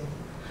it in.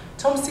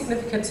 Tom's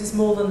significance is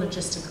more than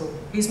logistical.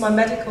 He's my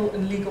medical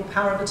and legal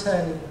power of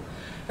attorney,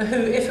 the who,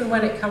 if and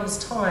when it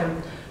comes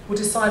time, will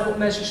decide what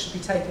measures should be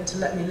taken to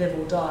let me live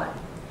or die.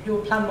 He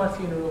will plan my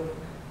funeral.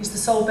 He's the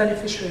sole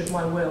beneficiary of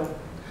my will.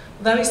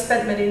 Although he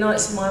spent many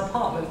nights in my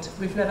apartment,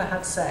 we've never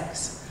had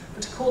sex.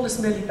 But to call us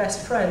merely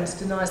best friends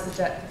denies the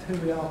depth of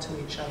who we are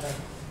to each other.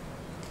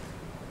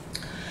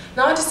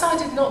 Now, I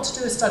decided not to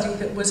do a study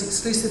that was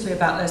exclusively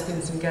about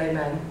lesbians and gay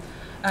men,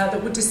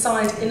 that would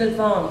decide in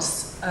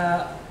advance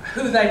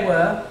who they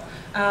were,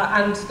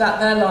 and that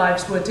their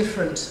lives were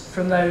different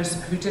from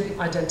those who didn't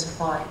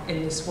identify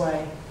in this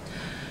way.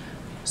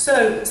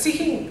 So,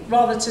 seeking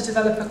rather to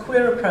develop a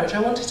queer approach,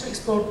 I wanted to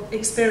explore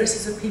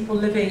experiences of people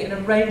living in a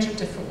range of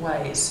different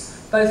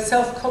ways, both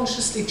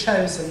self-consciously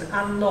chosen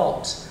and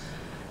not,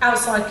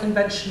 outside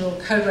conventional,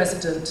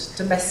 co-resident,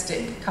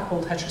 domestic,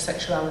 coupled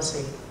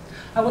heterosexuality.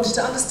 I wanted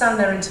to understand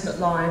their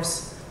intimate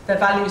lives, their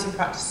values and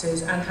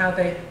practices, and how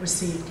they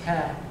received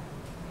care.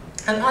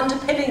 And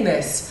underpinning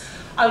this,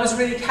 I was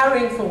really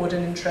carrying forward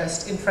an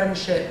interest in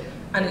friendship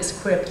and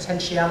its queer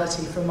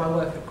potentiality from my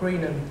work at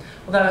Greenham,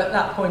 although at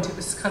that point it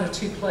was kind of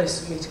too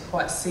close for me to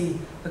quite see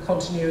the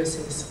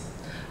continuities.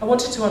 I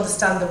wanted to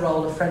understand the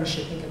role of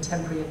friendship in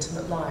contemporary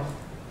intimate life.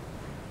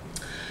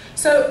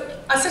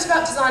 So I set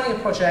about designing a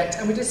project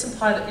and we did some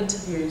pilot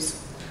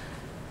interviews.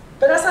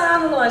 But as I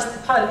analysed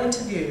the pilot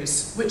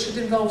interviews, which had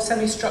involved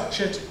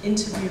semi-structured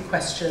interview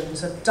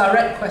questions,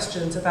 direct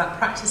questions about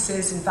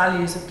practices and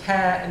values of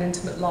care and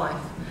intimate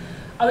life,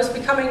 I was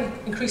becoming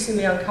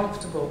increasingly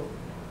uncomfortable.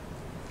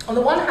 On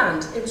the one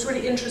hand, it was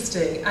really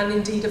interesting and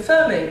indeed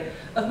affirming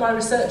of my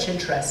research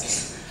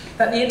interests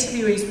that the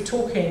interviewees were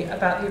talking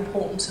about the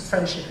importance of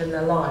friendship in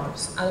their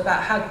lives and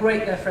about how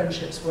great their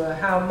friendships were,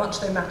 how much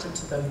they mattered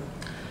to them.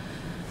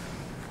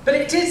 But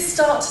it did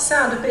start to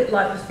sound a bit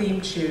like the theme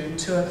tune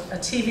to a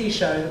TV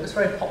show that was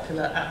very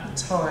popular at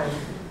the time.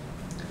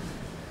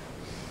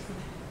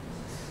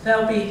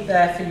 They'll be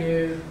there for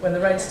you. When the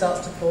rain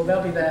starts to fall,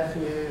 they'll be there for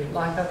you.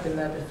 Like I've been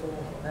there before,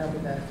 they'll be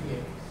there for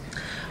you.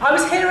 I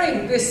was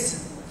hearing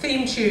this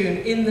theme tune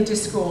in the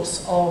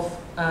discourse of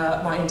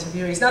my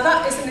interviewees. Now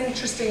that is an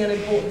interesting and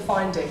important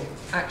finding,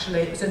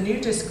 actually. It was a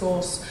new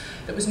discourse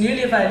that was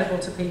newly available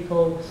to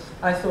people,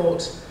 I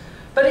thought.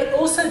 But it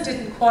also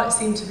didn't quite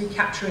seem to be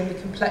capturing the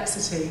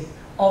complexity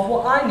of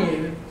what I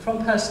knew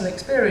from personal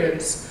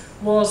experience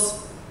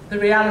was the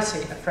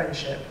reality of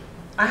friendship.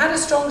 I had a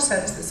strong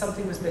sense that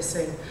something was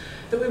missing,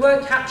 that we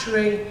weren't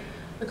capturing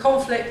the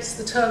conflicts,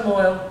 the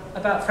turmoil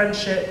about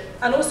friendship,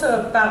 and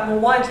also about more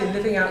widely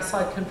living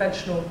outside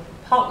conventional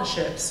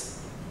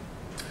partnerships.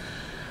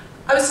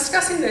 I was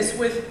discussing this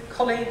with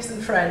colleagues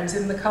and friends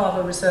in the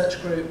Carver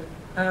research group,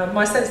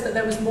 my sense that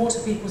there was more to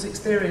people's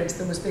experience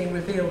than was being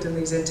revealed in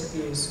these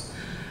interviews.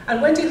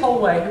 And Wendy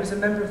Holway, who was a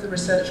member of the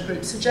research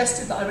group,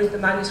 suggested that I read the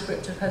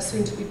manuscript of her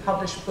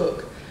soon-to-be-published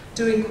book,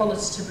 Doing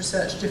Qualitative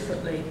Research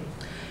Differently,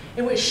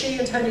 in which she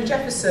and Tony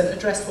Jefferson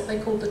addressed what they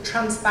called the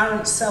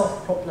transparent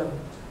self problem.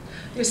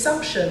 The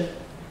assumption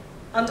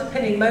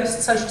underpinning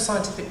most social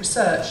scientific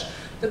research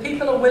that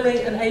people are willing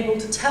and able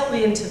to tell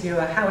the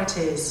interviewer how it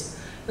is,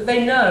 that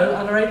they know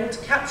and are able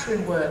to capture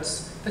in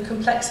words the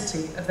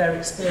complexity of their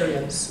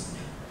experience.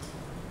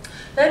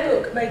 Their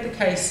book made the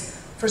case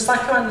for a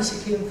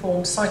psychoanalytically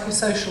informed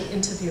psychosocial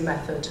interview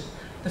method,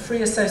 the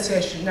free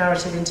association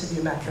narrative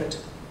interview method,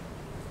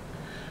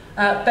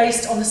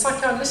 based on the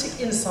psychoanalytic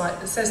insight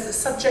that says that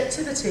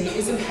subjectivity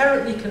is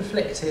inherently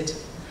conflicted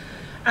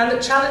and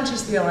that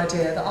challenges the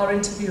idea that our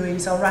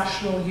interviewees are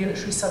rational,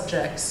 unitary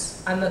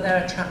subjects and that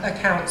their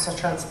accounts are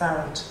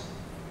transparent.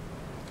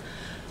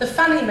 The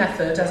Fanny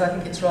method, as I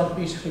think it's rather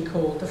beautifully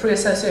called, the free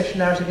association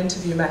narrative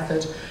interview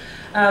method,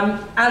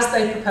 as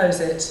they propose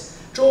it,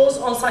 draws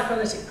on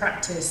psychoanalytic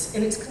practice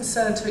in its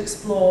concern to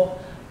explore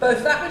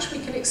both that which we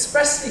can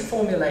expressly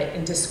formulate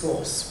in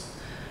discourse,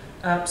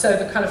 so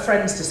the kind of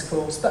friends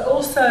discourse, but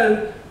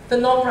also the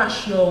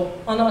non-rational,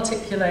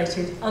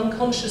 unarticulated,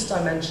 unconscious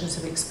dimensions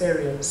of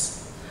experience,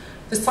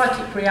 the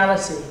psychic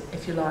reality,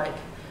 if you like,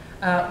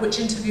 which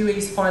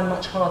interviewees find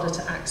much harder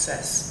to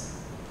access.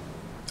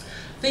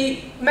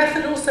 The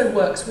method also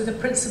works with a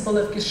principle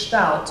of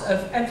gestalt,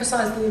 of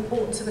emphasising the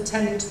importance of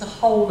attending to the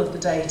whole of the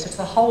data, to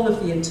the whole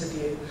of the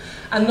interview,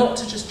 and not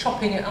to just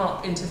chopping it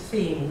up into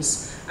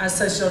themes, as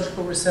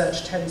sociological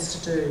research tends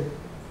to do.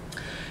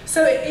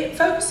 So it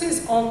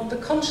focuses on the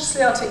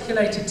consciously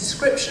articulated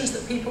descriptions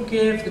that people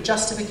give, the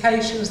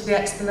justifications, the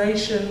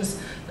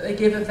explanations that they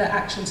give of their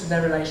actions and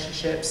their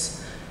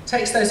relationships. It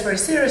takes those very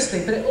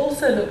seriously, but it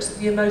also looks at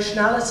the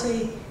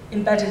emotionality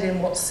embedded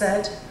in what's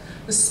said,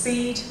 the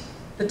speed,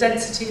 the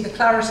density, the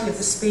clarity of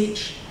the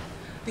speech,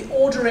 the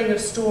ordering of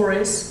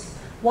stories,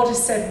 what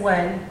is said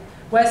when,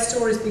 where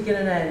stories begin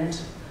and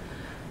end,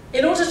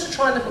 in order to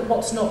try and look at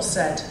what's not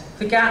said,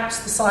 the gaps,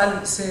 the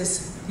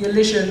silences, the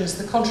elisions,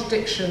 the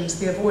contradictions,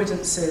 the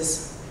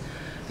avoidances,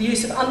 the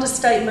use of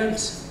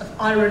understatement, of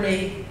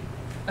irony,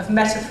 of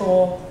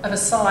metaphor, of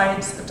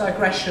asides, of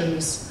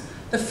digressions,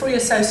 the free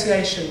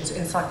associations,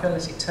 in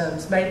psychoanalytic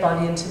terms, made by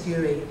the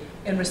interviewee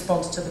in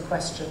response to the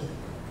question.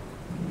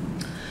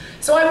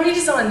 So I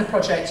redesigned the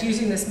project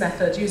using this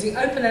method, using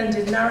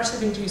open-ended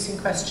narrative-inducing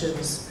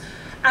questions,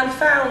 and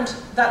found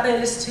that they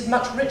elicited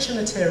much richer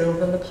material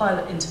than the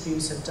pilot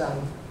interviews had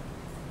done.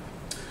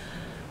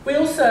 We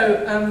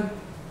also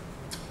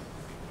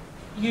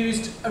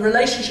used a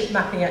relationship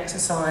mapping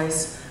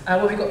exercise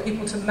where we got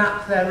people to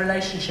map their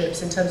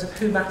relationships in terms of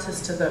who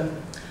matters to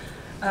them.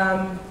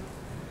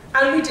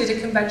 And we did a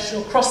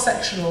conventional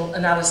cross-sectional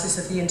analysis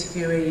of the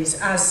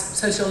interviewees, as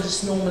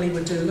sociologists normally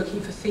would do,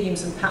 looking for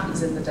themes and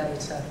patterns in the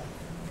data.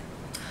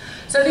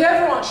 So the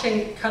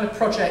overarching kind of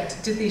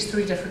project did these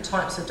three different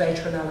types of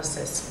data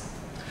analysis.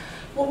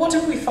 Well, what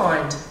did we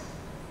find?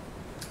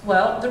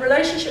 Well, the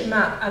relationship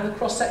map and the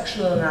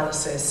cross-sectional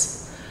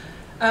analysis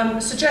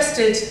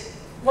suggested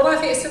what I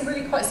think is some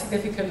really quite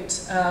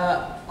significant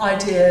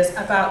ideas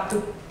about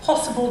the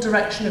possible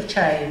direction of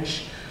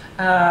change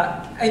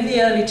in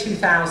the early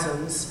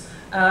 2000s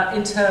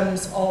in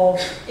terms of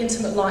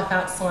intimate life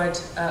outside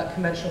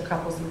conventional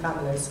couples and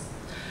families.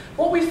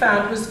 What we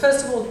found was,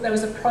 first of all, there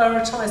was a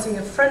prioritising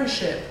of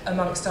friendship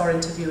amongst our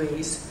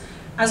interviewees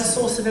as a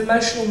source of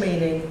emotional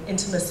meaning,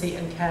 intimacy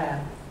and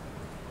care.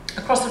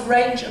 Across a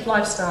range of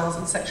lifestyles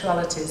and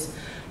sexualities,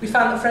 we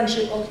found that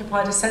friendship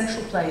occupied a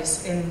central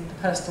place in the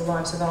personal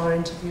lives of our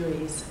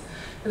interviewees.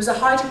 There was a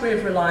high degree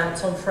of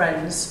reliance on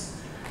friends,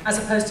 as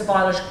opposed to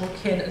biological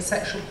kin and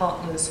sexual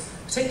partners,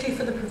 particularly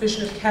for the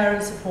provision of care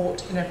and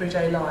support in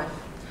everyday life,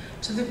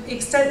 to the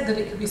extent that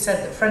it could be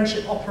said that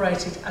friendship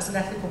operated as an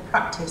ethical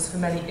practice for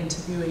many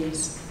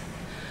interviewees.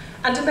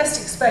 And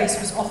domestic space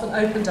was often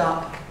opened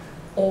up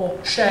or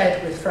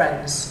shared with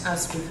friends,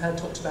 as we've heard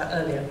talked about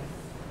earlier.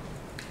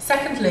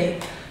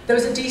 Secondly, there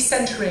was a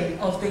decentering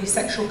of the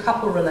sexual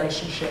couple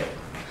relationship.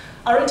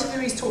 Our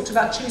interviewees talked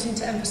about choosing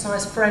to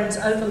emphasise friends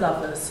over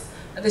lovers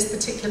at this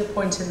particular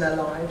point in their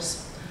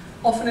lives,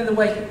 often in the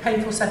wake of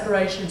painful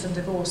separations and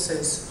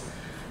divorces.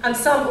 And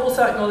some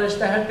also acknowledged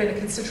there had been a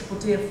considerable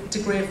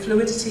degree of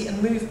fluidity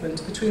and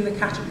movement between the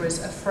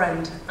categories of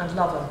friend and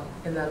lover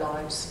in their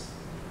lives.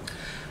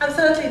 And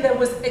thirdly, there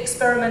was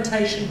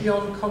experimentation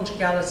beyond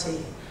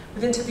conjugality,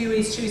 with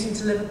interviewees choosing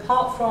to live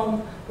apart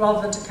from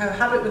rather than to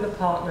cohabit with a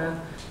partner,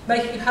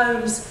 making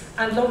homes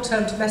and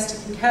long-term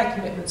domestic and care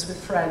commitments with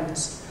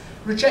friends,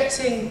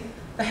 rejecting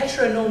the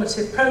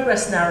heteronormative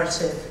progress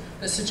narrative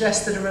that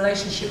suggests that a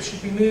relationship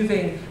should be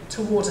moving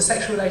towards, a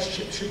sexual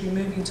relationship should be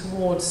moving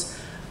towards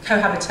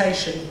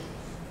cohabitation,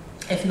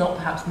 if not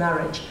perhaps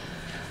marriage.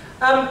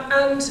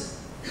 And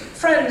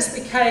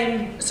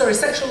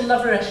sexual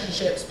love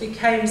relationships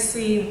became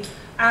seen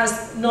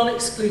as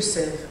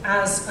non-exclusive,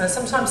 as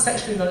sometimes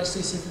sexually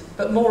non-exclusive,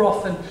 but more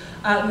often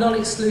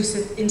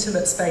non-exclusive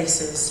intimate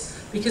spaces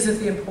because of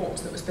the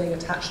importance that was being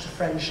attached to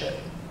friendship.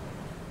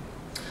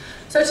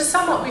 So to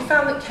sum up, we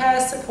found that care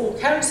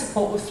and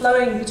support were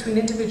flowing between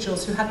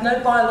individuals who had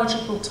no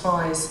biological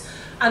ties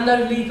and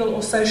no legal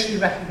or socially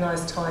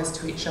recognised ties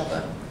to each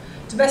other.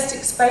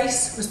 Domestic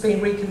space was being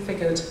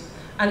reconfigured,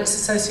 and its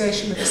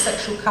association with the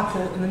sexual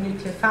couple in the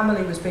nuclear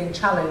family was being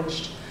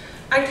challenged,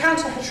 and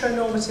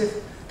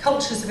counter-heteronormative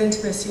cultures of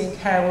intimacy and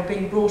care were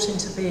being brought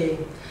into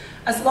being,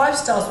 as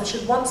lifestyles which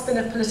had once been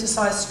a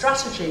politicised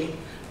strategy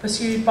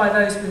pursued by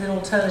those within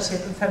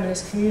alternative and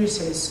feminist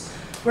communities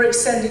were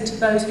extending to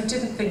those who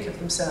didn't think of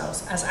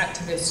themselves as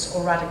activists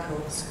or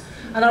radicals.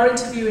 And our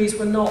interviewees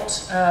were not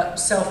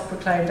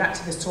self-proclaimed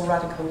activists or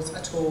radicals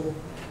at all.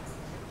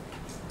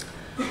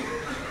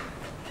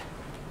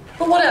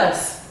 But what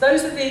else?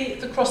 Those are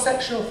the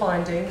cross-sectional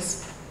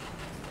findings.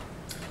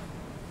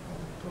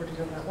 I've already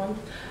done that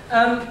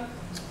one.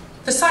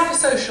 The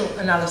psychosocial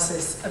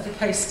analysis of the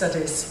case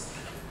studies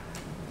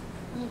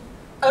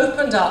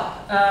opened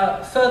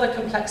up further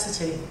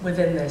complexity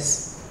within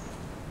this.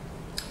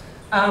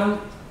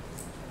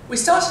 I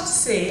started to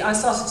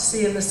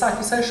see in the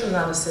psychosocial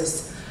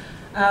analysis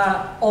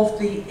of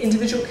the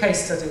individual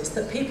case studies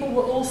that people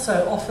were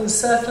also often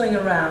circling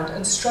around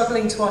and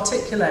struggling to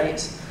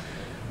articulate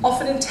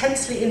often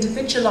intensely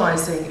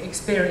individualising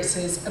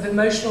experiences of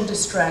emotional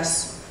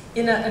distress,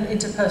 inner and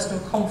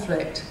interpersonal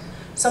conflict,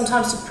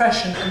 sometimes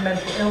depression and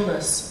mental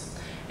illness,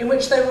 in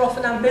which they were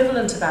often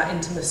ambivalent about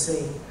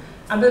intimacy,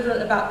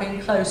 ambivalent about being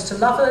close to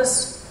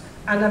lovers,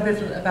 and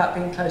ambivalent about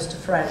being close to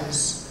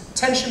friends.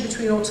 Tension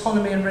between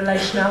autonomy and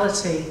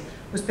relationality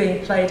was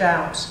being played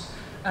out.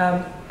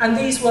 And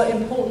these were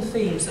important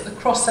themes that the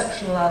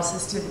cross-sectional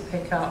analysis didn't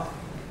pick up.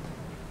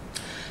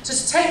 So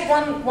to take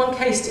one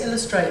case to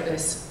illustrate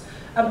this,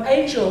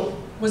 Angel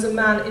was a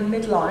man in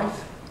midlife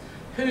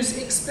whose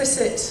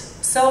explicit,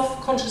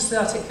 self-consciously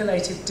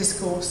articulated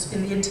discourse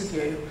in the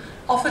interview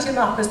offered him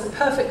up as the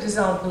perfect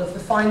example of the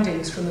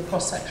findings from the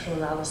cross-sectional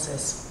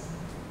analysis.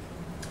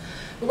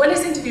 But when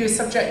his interview is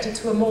subjected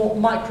to a more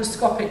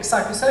microscopic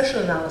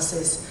psychosocial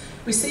analysis,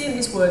 we see in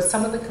his words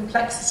some of the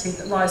complexity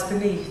that lies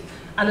beneath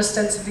an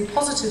ostensibly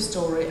positive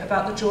story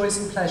about the joys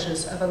and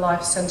pleasures of a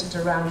life centred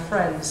around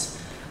friends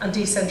and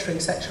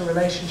decentering sexual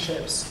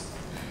relationships.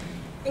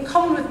 In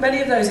common with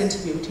many of those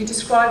interviewed, he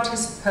described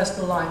his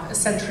personal life as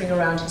centring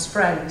around his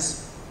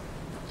friends.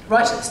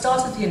 Right at the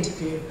start of the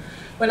interview,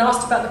 when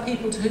asked about the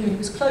people to whom he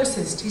was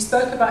closest, he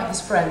spoke about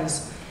his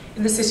friends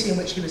in the city in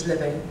which he was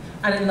living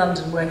and in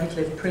London where he'd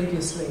lived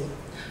previously.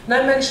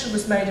 No mention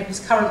was made of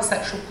his current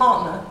sexual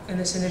partner in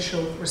this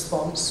initial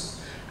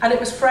response, and it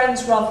was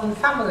friends rather than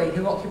family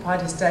who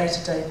occupied his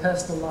day-to-day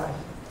personal life.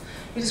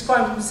 He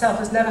described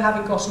himself as never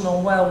having gotten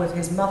on well with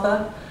his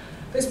mother.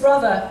 His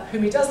brother,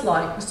 whom he does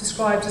like, was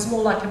described as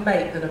more like a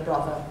mate than a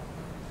brother.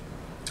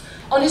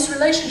 On his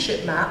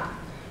relationship map,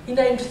 he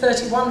named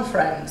 31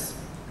 friends.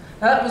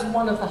 Now, that was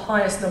one of the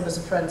highest numbers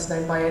of friends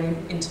named by any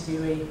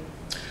interviewee.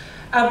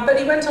 But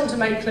he went on to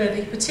make clear that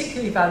he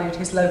particularly valued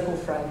his local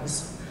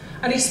friends.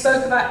 And he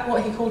spoke about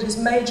what he called his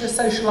major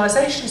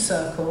socialisation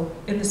circle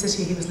in the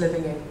city he was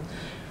living in,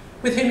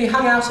 with whom he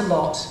hung out a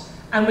lot,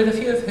 and with a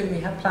few of whom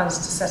he had plans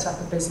to set up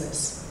a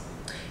business.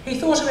 He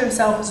thought of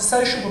himself as a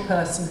sociable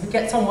person who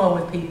gets on well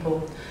with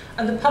people,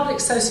 and the public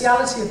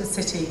sociality of the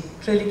city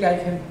clearly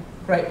gave him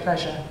great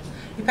pleasure.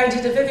 He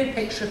painted a vivid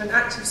picture of an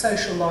active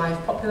social life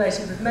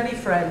populated with many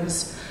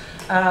friends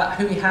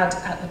who he had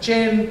at the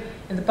gym,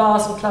 in the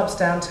bars and clubs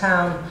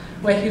downtown,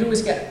 where he'd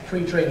always get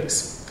free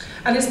drinks.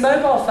 And his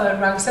mobile phone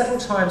rang several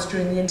times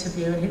during the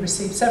interview, and he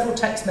received several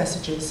text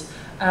messages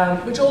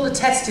which all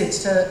attested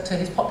to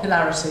his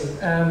popularity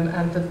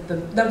and the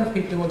number of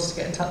people who wanted to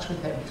get in touch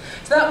with him.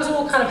 So that was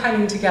all kind of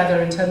hanging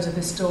together in terms of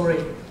his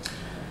story.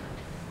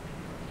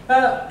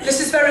 This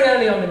is very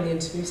early on in the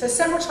interview. So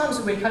several times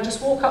a week I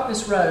just walk up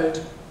this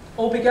road,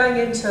 or be going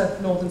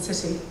into Northern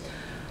City,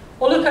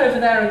 or look over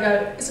there and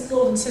go, isn't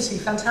Northern City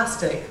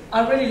fantastic?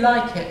 I really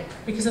like it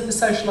because of the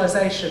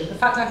socialisation, the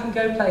fact I can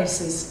go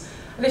places.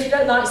 And if you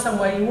don't like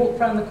somewhere, you walk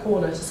round the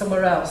corner to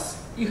somewhere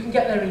else. You can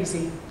get there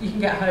easy, you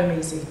can get home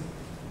easy.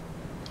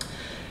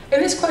 In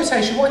this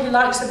quotation, what he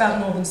likes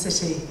about Northern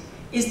City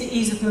is the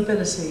ease of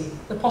mobility,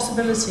 the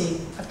possibility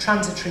of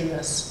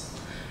transitoriness.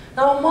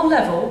 Now, on one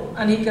level,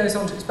 and he goes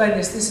on to explain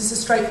this is a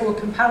straightforward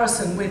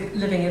comparison with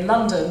living in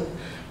London,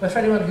 where for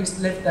anyone who's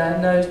lived there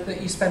knows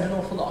that you spend an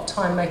awful lot of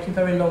time making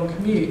very long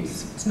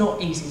commutes. It's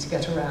not easy to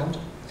get around.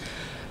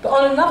 But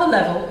on another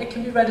level, it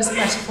can be read as a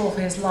metaphor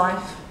for his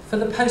life, for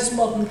the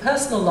postmodern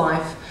personal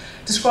life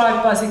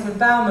described by Zygmunt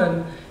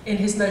Bauman in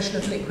his notion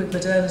of liquid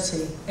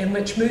modernity, in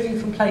which moving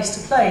from place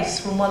to place,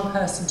 from one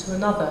person to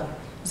another,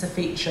 is a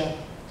feature.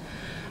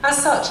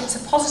 As such, it's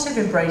a positive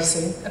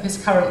embracing of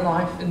his current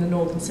life in the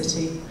Northern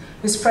City,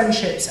 his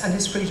friendships and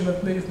his freedom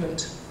of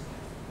movement.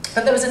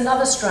 But there was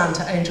another strand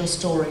to Angel's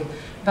story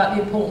about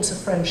the importance of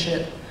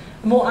friendship,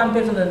 a more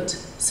ambivalent,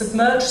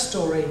 submerged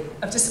story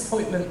of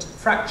disappointment,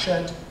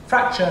 fracture,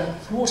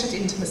 thwarted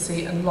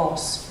intimacy and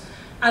loss,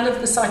 and of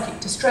the psychic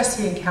distress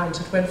he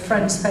encountered when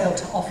friends failed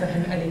to offer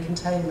him any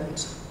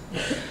containment.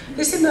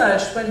 This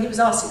emerged when he was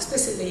asked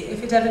explicitly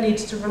if he'd ever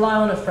needed to rely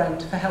on a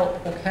friend for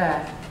help or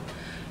care.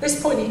 At this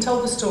point, he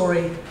told the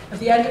story of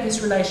the end of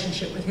his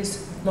relationship with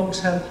his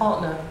long-term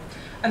partner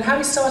and how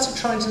he started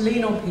trying to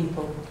lean on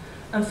people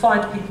and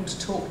find people to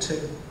talk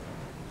to.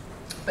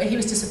 But he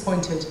was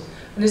disappointed,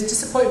 and his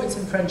disappointments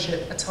in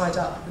friendship are tied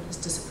up with his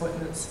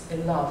disappointments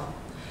in love.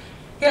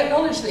 He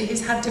acknowledged that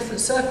he's had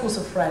different circles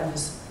of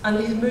friends and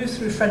that he's moved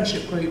through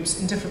friendship groups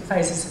in different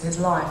phases of his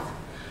life.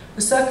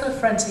 The circle of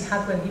friends he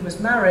had when he was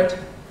married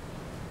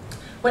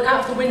went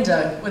out the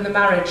window when the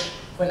marriage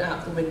went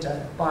out the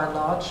window, by and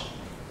large.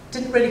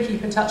 Didn't really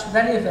keep in touch with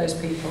any of those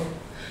people.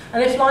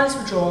 And if lines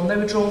were drawn, they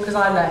were drawn because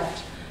I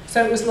left.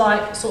 So it was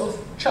like sort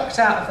of chucked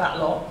out of that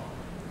lot.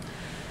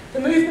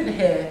 The movement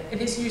here, in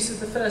his use of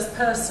the first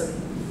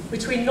person,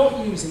 between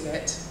not using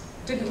it,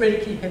 didn't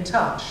really keep in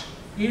touch,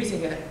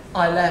 using it,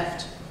 I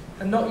left,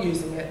 and not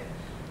using it,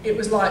 it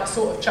was like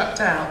sort of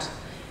chucked out,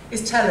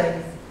 is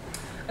telling.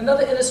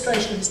 Another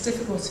illustration of his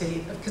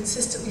difficulty of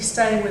consistently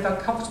staying with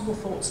uncomfortable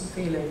thoughts and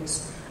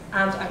feelings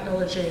and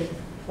acknowledging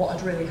what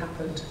had really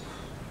happened.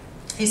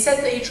 He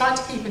said that he tried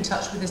to keep in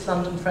touch with his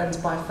London friends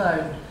by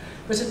phone,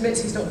 but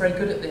admits he's not very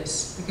good at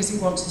this because he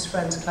wants his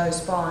friends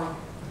close by.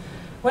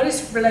 When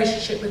his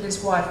relationship with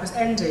his wife was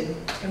ending,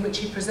 in which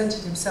he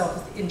presented himself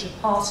as the injured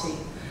party,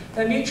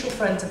 their mutual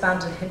friends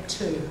abandoned him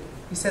too.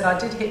 He said, I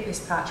did hit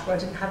this patch where I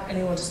didn't have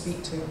anyone to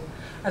speak to,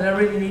 and I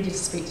really needed to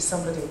speak to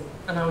somebody,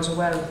 and I was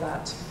aware of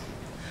that.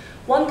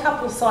 One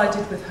couple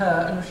sided with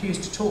her and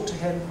refused to talk to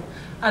him,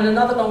 and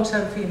another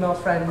long-term female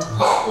friend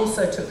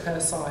also took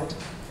her side.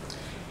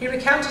 He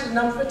recounted a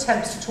number of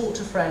attempts to talk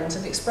to friends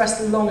and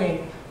expressed a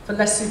longing for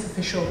less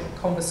superficial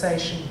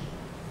conversation.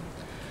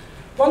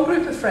 One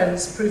group of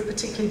friends proved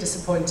particularly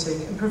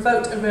disappointing and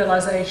provoked a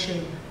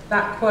realisation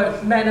that,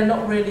 quote, men are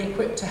not really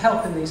equipped to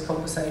help in these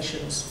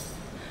conversations.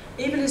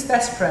 Even his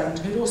best friend,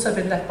 who'd also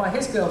been left by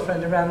his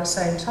girlfriend around the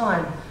same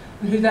time,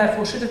 and who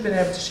therefore should have been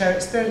able to share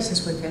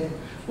experiences with him,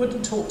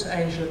 wouldn't talk to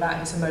Angel about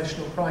his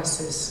emotional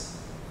crisis.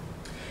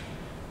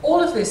 All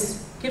of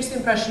this gives the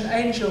impression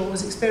Angel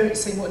was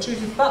experiencing what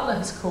Judith Butler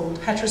has called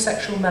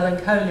heterosexual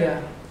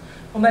melancholia,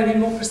 or maybe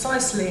more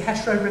precisely,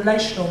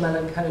 hetero-relational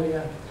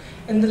melancholia,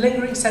 in the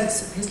lingering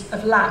sense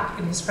of lack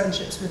in his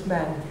friendships with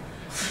men,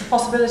 the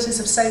possibilities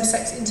of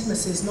same-sex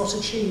intimacies not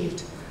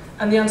achieved,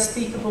 and the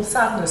unspeakable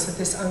sadness of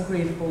this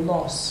ungrievable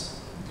loss.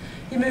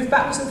 He moved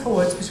backwards and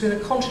forwards between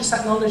a conscious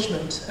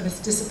acknowledgement of his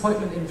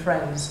disappointment in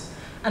friends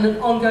and an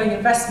ongoing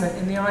investment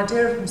in the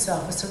idea of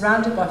himself as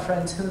surrounded by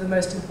friends who were the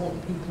most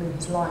important people in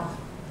his life.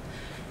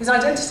 His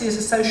identity as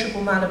a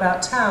sociable man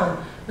about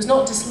town was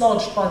not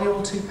dislodged by the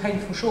all too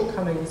painful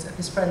shortcomings of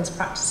his friends'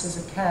 practices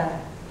of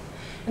care.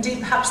 Indeed,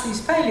 perhaps these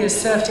failures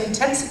served to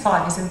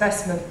intensify his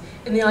investment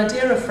in the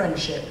idea of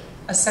friendship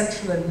as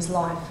central in his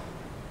life.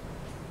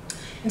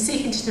 In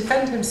seeking to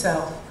defend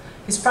himself,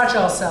 his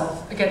fragile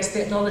self, against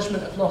the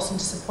acknowledgement of loss and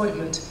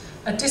disappointment,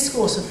 a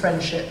discourse of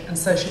friendship and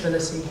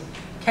sociability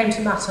came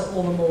to matter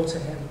all the more to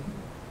him.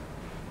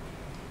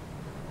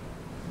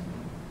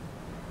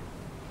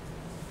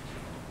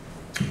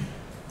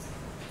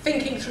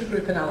 Thinking through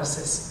group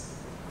analysis.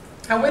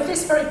 And with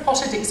this very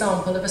potted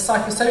example of a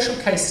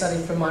psychosocial case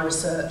study from my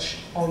research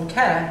on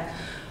care,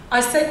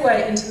 I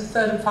segue into the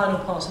third and final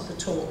part of the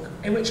talk,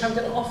 in which I'm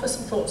going to offer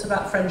some thoughts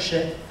about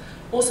friendship,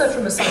 also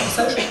from a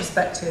psychosocial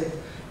perspective,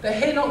 but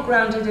here not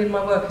grounded in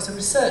my work as a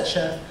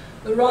researcher,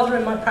 but rather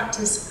in my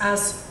practice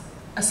as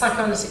a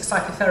psychoanalytic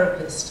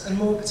psychotherapist, and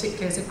more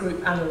particularly as a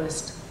group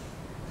analyst.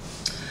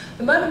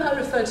 The moment I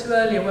referred to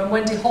earlier, when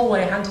Wendy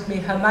Holway handed me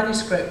her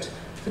manuscript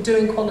for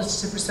doing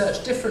qualitative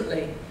research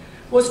differently,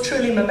 was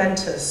truly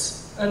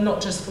momentous, and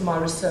not just for my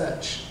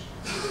research.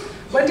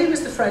 Wendy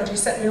was the friend who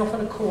set me off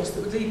on a course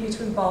that would lead me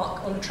to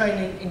embark on a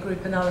training in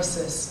group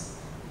analysis.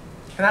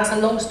 And that's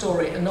a long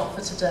story and not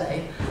for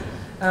today.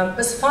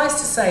 But suffice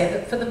to say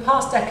that for the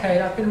past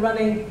decade I've been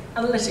running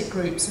analytic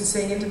groups and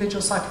seeing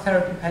individual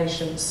psychotherapy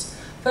patients,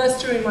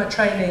 first during my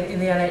training in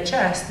the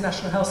NHS, the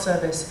National Health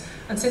Service,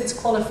 and since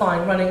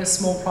qualifying running a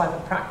small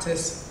private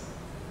practice.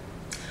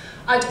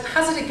 I'd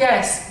hazard a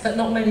guess that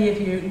not many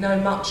of you know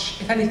much,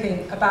 if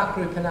anything, about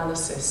group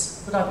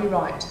analysis. Would I be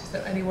right? Is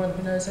there anyone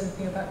who knows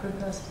anything about group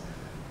analysis?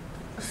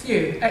 A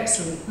few.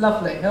 Excellent.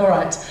 Lovely. All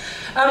right.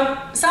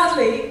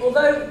 Sadly,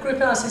 although group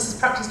analysis is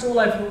practiced all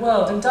over the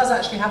world and does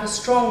actually have a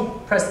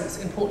strong presence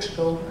in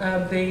Portugal,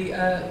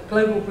 the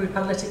Global Group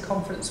Analytic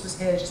Conference was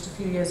here just a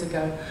few years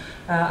ago,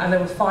 and there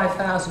were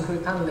 5,000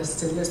 group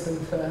analysts in Lisbon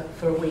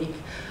for a week.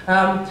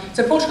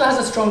 So Portugal has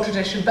a strong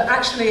tradition, but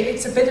actually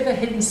it's a bit of a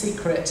hidden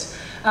secret.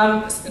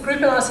 Group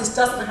analysis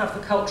doesn't have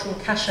the cultural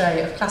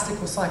cachet of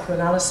classical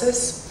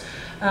psychoanalysis.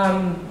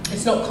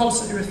 It's not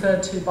constantly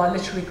referred to by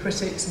literary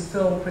critics and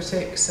film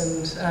critics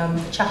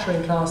and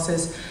chattering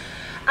classes.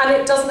 And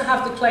it doesn't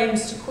have the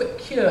claims to quick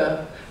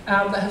cure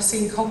that have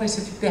seen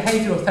cognitive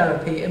behavioural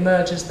therapy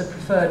emerge as the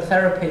preferred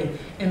therapy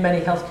in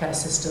many healthcare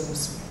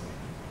systems.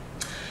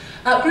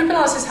 Group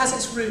analysis has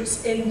its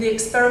roots in the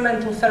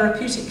experimental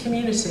therapeutic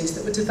communities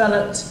that were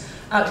developed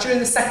during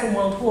the Second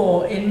World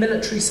War in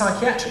military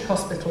psychiatric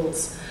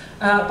hospitals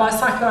by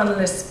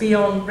psychoanalysts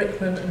Bion,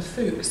 Rickman and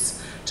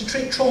Fuchs to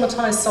treat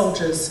traumatised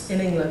soldiers in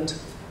England.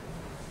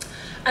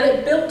 And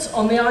it built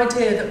on the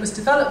idea that was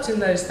developed in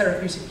those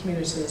therapeutic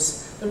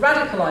communities, the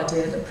radical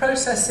idea that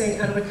processing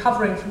and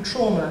recovering from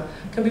trauma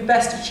can be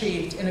best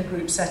achieved in a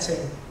group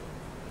setting.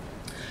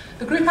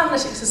 The Group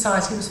Analytic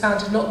Society was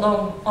founded not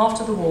long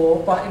after the war,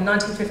 in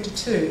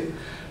 1952,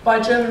 by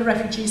German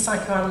refugee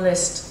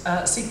psychoanalyst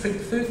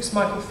Siegfried Fuchs,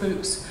 Michael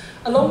Fuchs,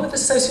 along with the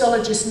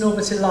sociologist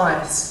Norbert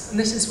Elias. And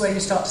this is where you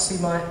start to see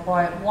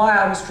why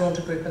I was drawn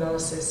to group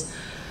analysis.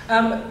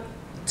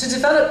 To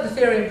develop the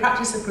theory and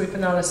practice of group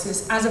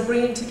analysis as a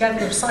bringing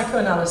together of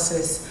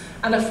psychoanalysis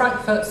and a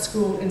Frankfurt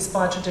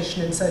School-inspired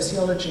tradition in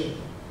sociology.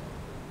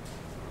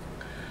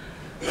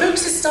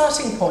 Fuchs'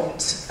 starting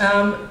point,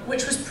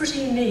 which was pretty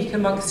unique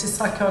amongst his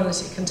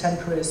psychoanalytic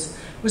contemporaries,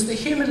 was that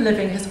human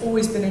living has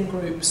always been in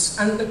groups,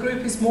 and that the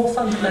group is more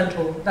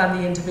fundamental than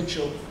the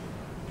individual.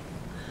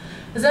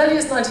 As early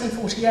as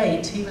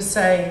 1948, he was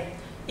saying,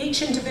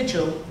 each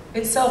individual,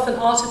 itself an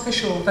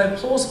artificial though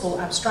plausible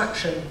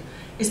abstraction,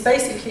 is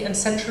basically and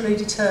centrally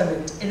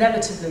determined,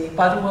 inevitably,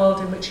 by the world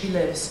in which he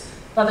lives,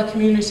 by the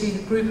community,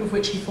 the group of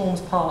which he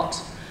forms part.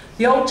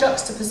 The old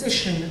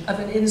juxtaposition of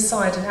an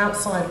inside and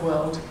outside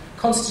world,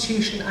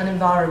 constitution and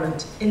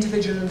environment,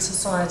 individual and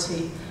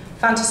society,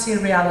 fantasy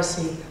and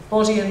reality,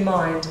 body and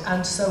mind,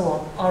 and so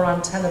on, are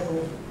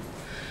untenable.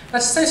 Now,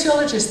 to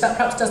sociologists, that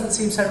perhaps doesn't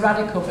seem so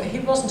radical, but he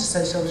wasn't a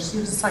sociologist, he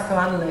was a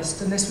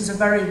psychoanalyst, and this was a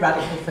very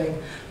radical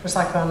thing for a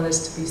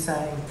psychoanalyst to be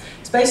saying.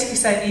 It's basically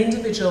saying the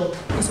individual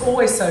is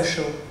always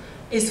social,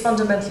 is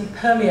fundamentally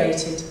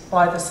permeated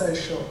by the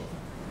social.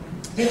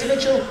 The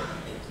individual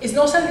is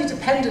not only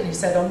dependent, he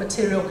said, on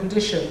material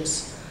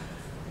conditions,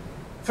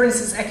 for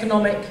instance,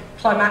 economic,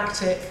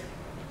 climatic,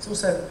 it's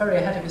also very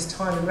ahead of his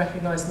time in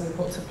recognising the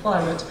importance of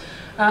climate,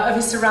 of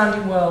his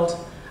surrounding world,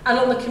 and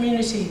on the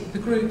community, the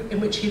group in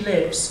which he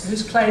lives,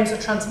 whose claims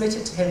are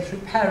transmitted to him through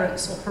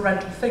parents or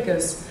parental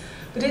figures,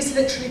 but is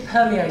literally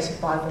permeated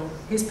by them.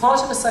 He is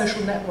part of a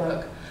social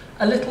network,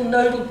 a little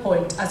nodal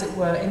point, as it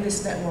were, in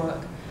this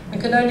network,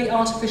 and can only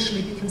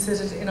artificially be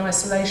considered in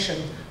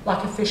isolation,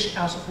 like a fish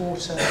out of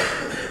water.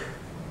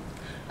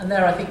 And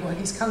there I think what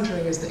he's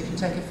conjuring is that if you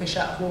take a fish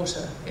out of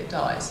water, it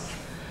dies.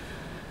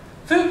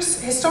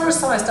 Fuchs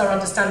historicised our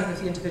understanding of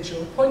the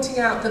individual, pointing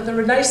out that the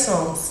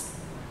Renaissance,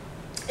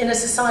 in a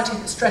society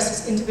that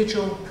stresses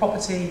individual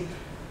property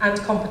and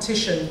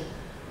competition,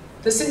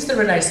 that since the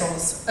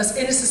Renaissance, as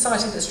in a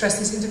society that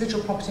stresses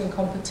individual property and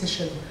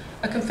competition,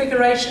 a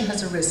configuration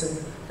has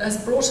arisen that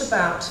has brought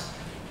about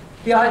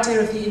the idea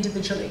of the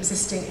individual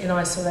existing in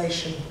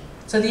isolation.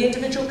 So the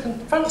individual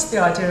confronts the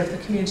idea of the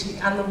community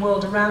and the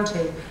world around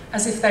him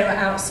as if they were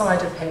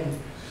outside of him.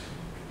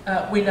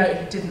 We know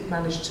he didn't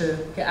manage to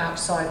get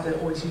outside, they're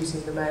always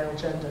using the male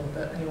gender,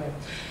 but anyway.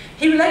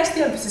 He relates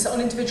the emphasis on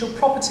individual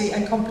property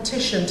and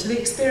competition to the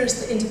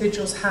experience that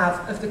individuals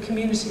have of the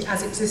community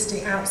as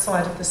existing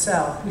outside of the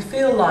self. We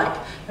feel like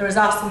there is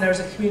us and there is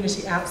a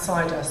community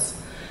outside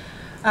us.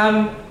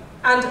 And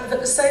at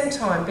the same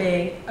time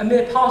being a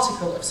mere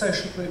particle of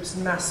social groups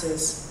and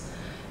masses.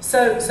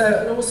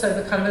 And also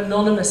the kind of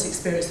anonymous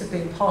experience of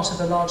being part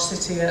of a large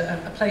city,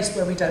 a place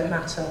where we don't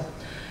matter.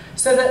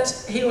 So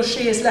that he or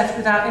she is left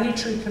without any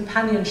true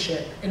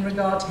companionship in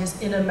regard to his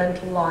inner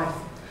mental life.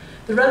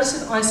 The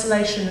relative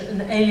isolation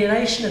and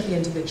alienation of the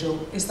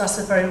individual is thus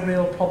a very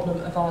real problem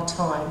of our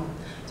time.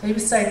 So he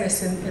was saying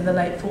this in the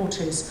late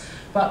 40s,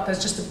 but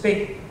there's just a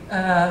big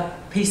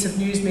piece of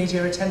news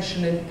media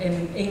attention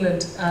in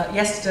England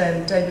yesterday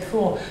and the day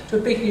before to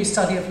a big new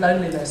study of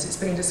loneliness. It's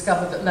been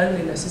discovered that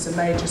loneliness is a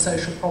major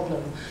social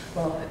problem.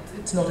 Well,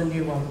 it's not a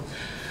new one.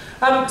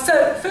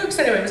 So Fuchs,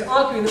 anyway, was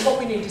arguing that what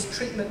we need is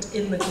treatment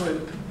in the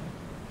group.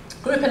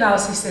 Group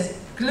analysis,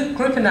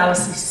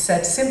 he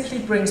said, simply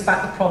brings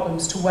back the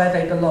problems to where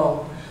they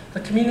belong. The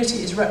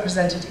community is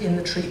represented in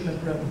the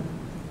treatment room.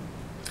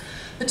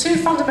 The two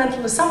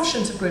fundamental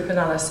assumptions of group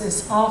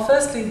analysis are,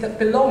 firstly, that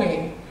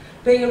belonging,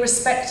 being a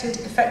respected,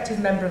 effective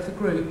member of the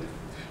group,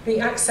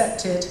 being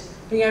accepted,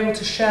 being able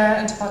to share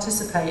and to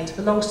participate,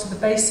 belongs to the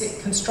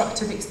basic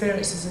constructive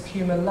experiences of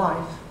human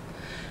life.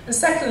 And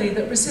secondly,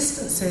 that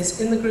resistances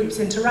in the group's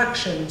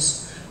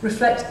interactions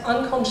reflect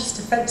unconscious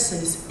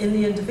defences in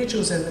the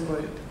individuals in the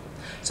group.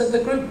 So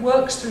the group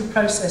works through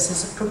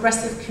processes of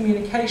progressive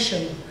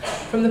communication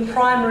from the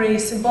primary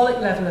symbolic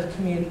level of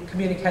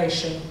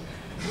communication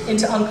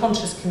into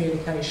unconscious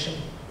communication.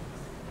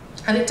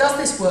 And it does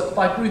this work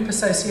by group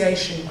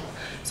association.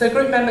 So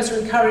group members are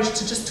encouraged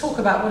to just talk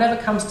about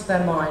whatever comes to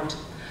their mind,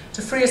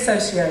 to free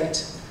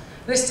associate.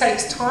 This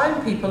takes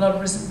time, people are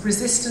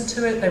resistant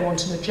to it, they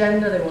want an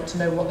agenda, they want to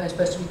know what they're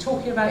supposed to be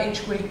talking about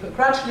each week, but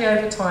gradually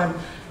over time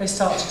they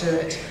start to do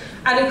it.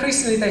 And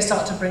increasingly they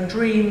start to bring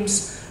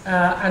dreams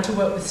and to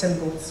work with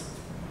symbols.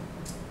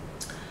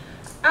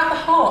 At the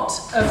heart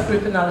of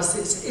group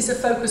analysis is a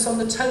focus on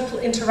the total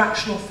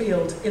interactional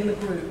field in the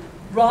group,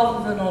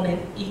 rather than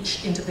on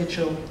each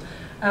individual.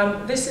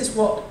 This is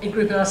what in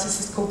group analysis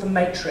is called the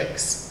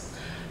matrix.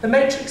 The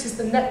matrix is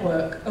the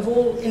network of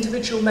all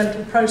individual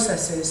mental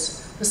processes,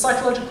 the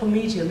psychological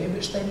medium in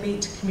which they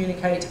meet,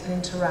 communicate and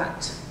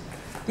interact.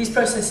 These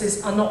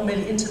processes are not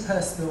merely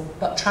interpersonal,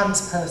 but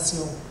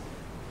transpersonal.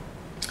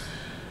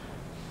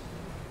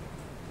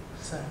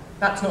 So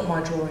that's not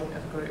my drawing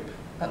of a group.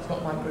 That's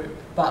not my group.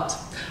 But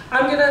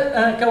I'm going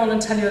to go on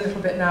and tell you a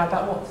little bit now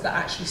about what does that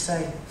actually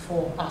say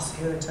for us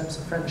here in terms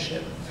of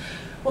friendship.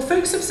 Well,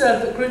 Fuchs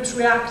observed that groups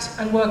react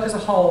and work as a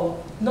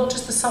whole, not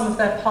just the sum of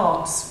their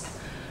parts.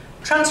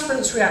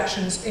 Transference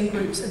reactions in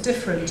groups are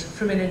different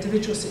from in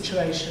individual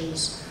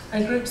situations,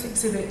 and groups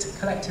exhibit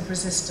collective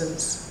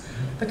resistance.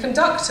 The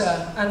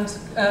conductor, and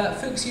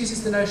Fuchs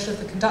uses the notion of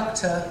the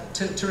conductor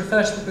to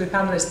refer to the group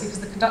analyst, because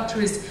the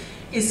conductor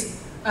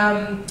is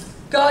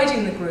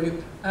guiding the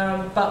group,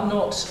 but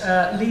not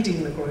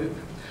leading the group.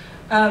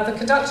 The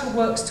conductor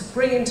works to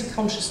bring into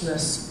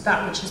consciousness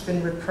that which has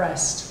been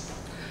repressed,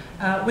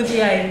 with the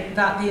aim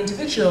that the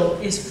individual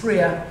is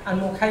freer and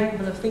more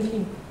capable of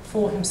thinking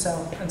for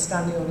himself and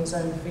standing on his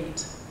own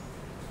feet.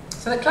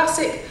 So the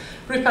classic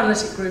group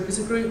analytic group is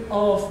a group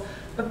of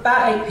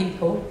about 8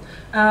 people,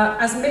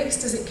 as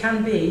mixed as it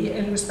can be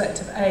in respect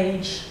of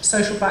age,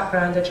 social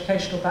background,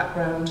 educational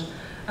background,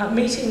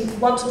 meeting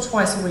once or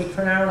twice a week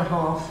for an hour and a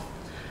half.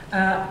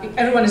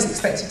 Everyone is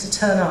expected to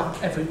turn up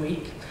every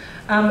week,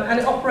 and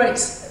it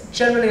operates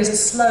generally as a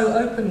slow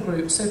open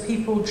group, so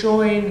people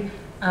join.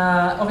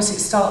 Obviously it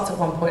starts at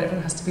one point,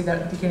 everyone has to be there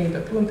at the beginning,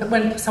 but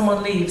when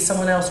someone leaves,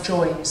 someone else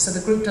joins, so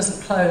the group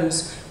doesn't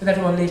close with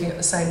everyone leaving at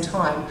the same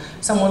time.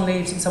 Someone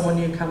leaves and someone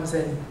new comes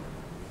in.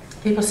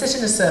 People sit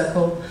in a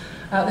circle,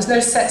 there's no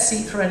set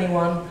seat for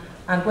anyone,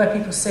 and where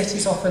people sit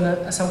is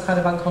often some kind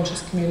of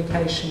unconscious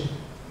communication.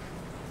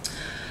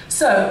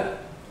 So,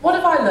 what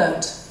have I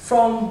learnt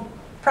from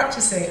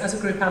practicing as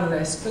a group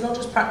analyst, but not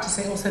just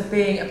practicing, also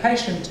being a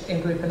patient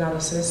in group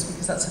analysis,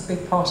 because that's a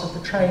big part of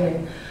the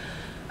training,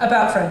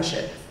 about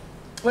friendship?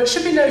 Well, it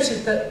should be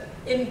noted that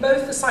in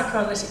both the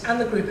psychoanalytic and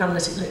the group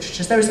analytic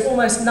literatures, there is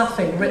almost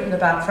nothing written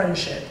about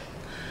friendship.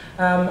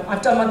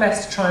 I've done my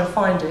best to try and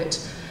find it.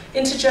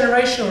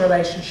 Intergenerational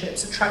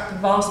relationships attract the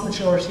vast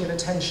majority of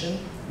attention,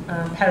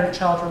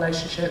 parent-child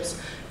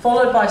relationships,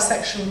 followed by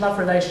sexual and love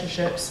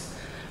relationships.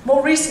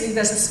 More recently,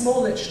 there's a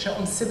small literature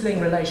on sibling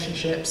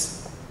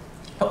relationships,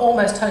 but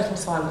almost total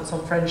silence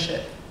on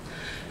friendship.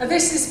 Now,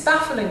 this is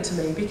baffling to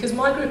me because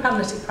my group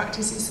analytic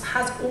practice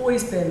has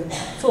always been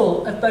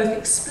full of both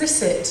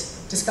explicit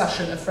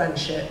discussion of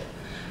friendship,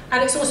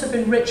 and it's also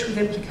been rich with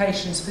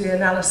implications for the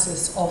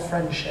analysis of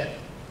friendship.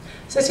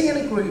 Sitting in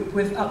a group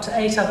with up to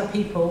 8 other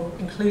people,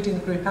 including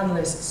the group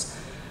analysts,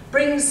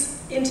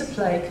 brings into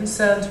play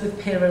concerns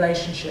with peer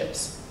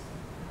relationships.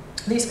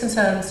 These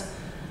concerns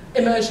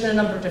emerge in a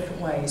number of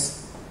different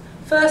ways.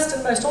 First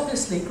and most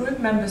obviously, group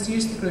members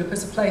use the group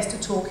as a place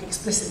to talk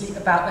explicitly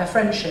about their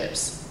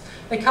friendships.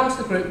 They come to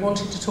the group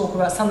wanting to talk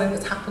about something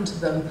that's happened to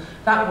them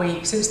that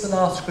week since the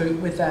last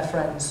group with their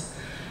friends.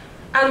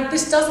 And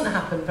this doesn't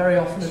happen very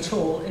often at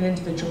all in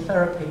individual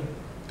therapy.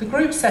 The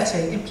group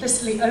setting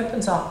implicitly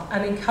opens up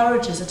and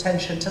encourages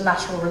attention to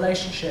lateral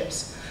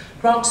relationships,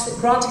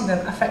 granting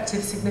them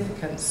affective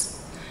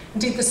significance.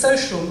 Indeed, the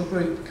social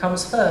group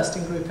comes first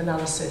in group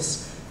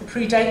analysis. It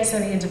predates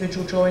any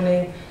individual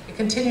joining, it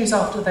continues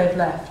after they've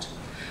left.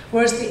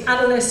 Whereas the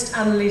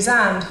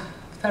analyst-analysand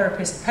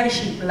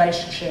therapist-patient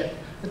relationship,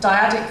 the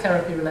dyadic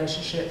therapy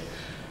relationship,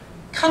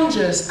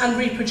 conjures and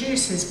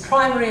reproduces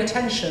primary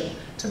attention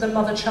to the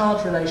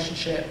mother-child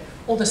relationship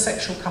or the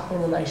sexual couple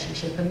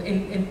relationship. And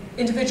in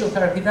individual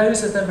therapy,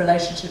 those are the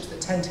relationships that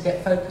tend to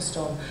get focused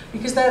on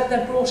because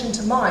they're brought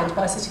into mind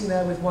by sitting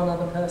there with one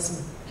other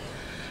person.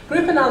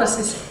 Group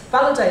analysis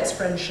validates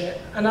friendship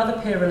and other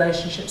peer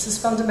relationships as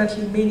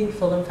fundamentally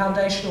meaningful and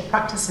foundational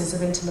practices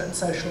of intimate and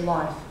social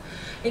life.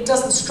 It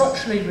doesn't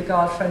structurally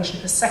regard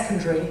friendship as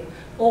secondary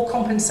or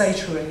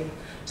compensatory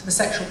to the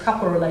sexual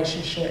couple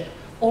relationship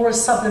or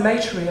as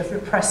sublimatory of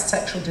repressed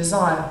sexual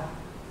desire,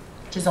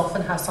 which is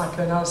often how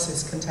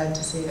psychoanalysis can tend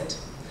to see it.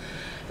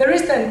 There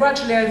is then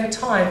gradually over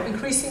time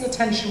increasing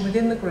attention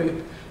within the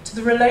group to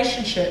the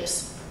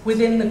relationships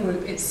within the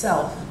group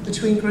itself,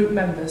 between group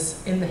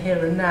members in the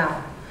here and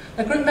now.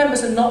 Now, group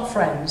members are not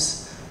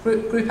friends.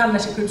 Group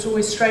analytic groups are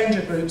always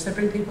stranger groups. They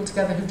bring people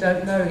together who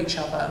don't know each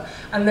other.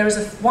 And there is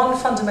one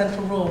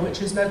fundamental rule,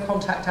 which is no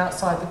contact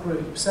outside the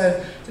group.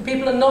 So the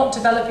people are not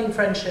developing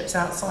friendships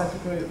outside the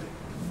group.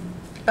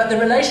 But the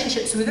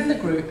relationships within the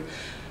group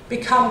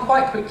become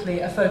quite quickly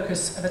a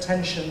focus of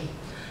attention.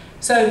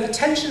 So the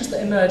tensions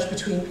that emerge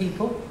between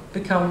people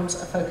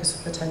becomes a focus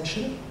of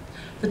attention.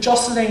 The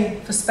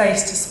jostling for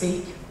space to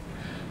speak.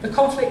 The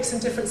conflicts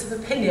and difference of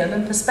opinion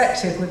and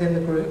perspective within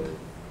the group.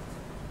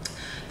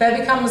 There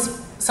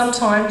becomes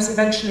sometimes,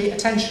 eventually,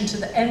 attention to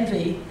the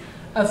envy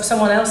of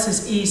someone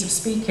else's ease of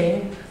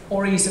speaking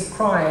or ease of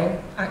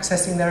crying,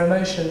 accessing their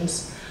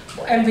emotions,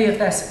 or envy of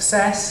their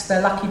success,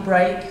 their lucky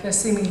break, their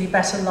seemingly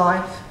better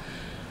life,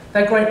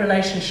 their great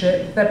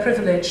relationship, their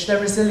privilege, their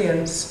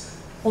resilience,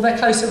 or their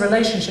closer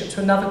relationship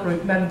to another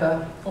group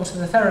member or to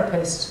the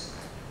therapist.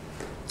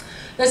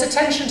 There's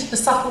attention to the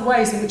subtle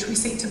ways in which we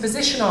seek to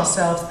position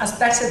ourselves as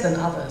better than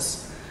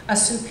others,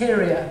 as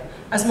superior,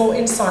 as more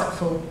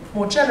insightful,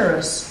 more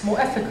generous, more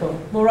ethical,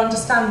 more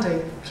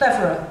understanding,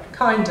 cleverer,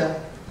 kinder,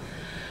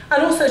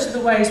 and also to the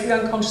ways we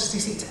unconsciously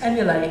seek to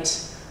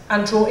emulate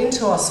and draw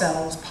into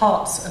ourselves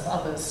parts of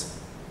others.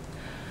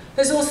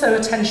 There's also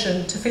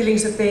attention to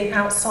feelings of being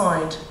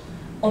outside,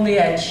 on the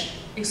edge,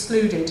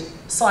 excluded,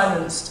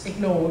 silenced,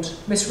 ignored,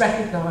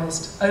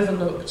 misrecognised,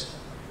 overlooked.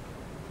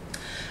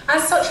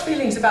 As such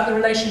feelings about the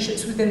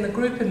relationships within the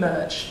group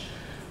emerge,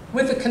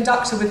 with the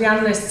conductor, with the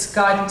analyst's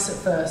guidance at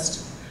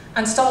first,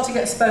 and start to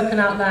get spoken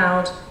out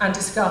loud and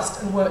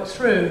discussed and worked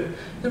through,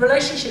 the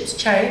relationships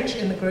change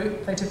in the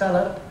group, they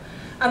develop,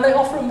 and they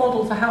offer a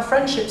model for how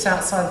friendships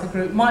outside the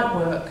group might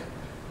work,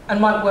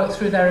 and might work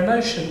through their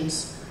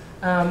emotions,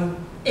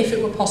 if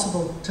it were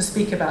possible to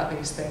speak about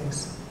these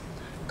things.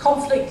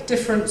 Conflict,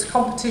 difference,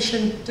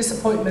 competition,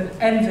 disappointment,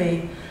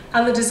 envy,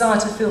 and the desire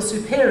to feel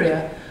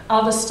superior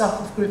are the stuff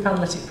of group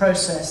analytic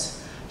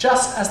process,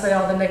 just as they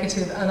are the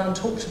negative and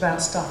untalked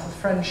about stuff of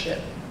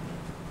friendship.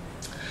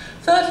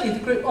 Thirdly, the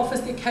group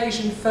offers the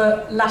occasion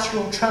for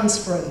lateral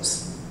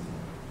transference.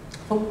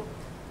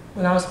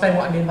 When I'll explain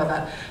what I mean by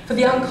that. For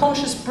the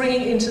unconscious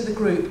bringing into the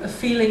group of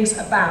feelings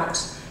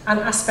about and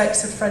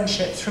aspects of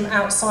friendships from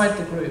outside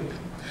the group.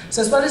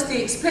 So as well as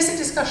the explicit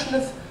discussion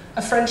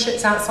of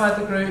friendships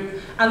outside the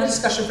group and the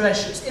discussion of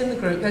relationships in the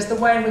group, there's the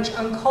way in which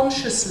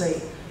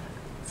unconsciously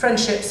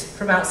friendships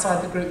from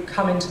outside the group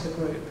come into the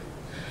group.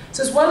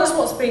 So as well as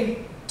what's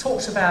being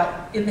talked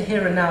about in the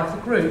here and now of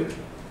the group,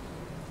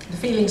 the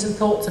feelings and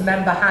thoughts a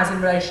member has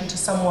in relation to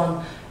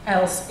someone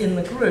else in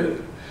the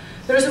group,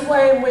 there is a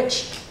way in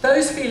which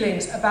those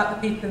feelings about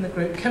the people in the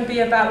group can be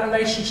about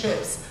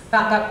relationships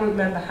that that group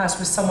member has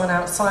with someone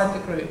outside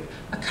the group,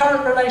 a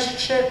current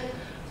relationship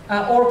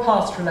or a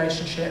past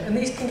relationship, and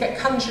these can get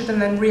conjured and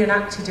then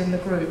reenacted in the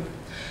group.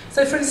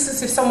 So for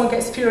instance, if someone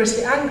gets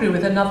furiously angry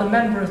with another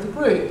member of the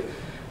group,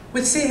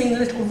 with seeming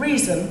little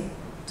reason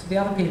to the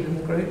other people in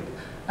the group,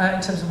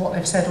 in terms of what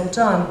they've said or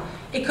done,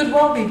 it could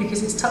well be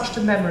because it's touched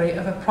a memory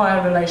of a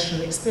prior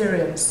relational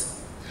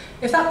experience.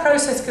 If that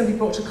process can be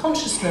brought to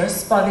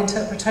consciousness by the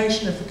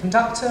interpretation of the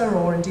conductor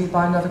or indeed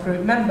by another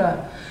group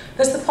member,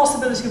 there's the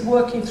possibility of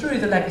working through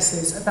the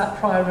legacies of that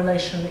prior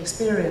relational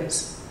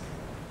experience.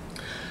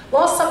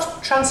 While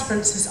such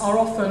transferences are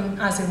often,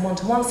 as in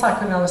one-to-one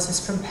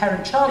psychoanalysis, from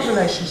parent-child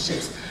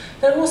relationships,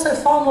 they're also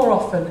far more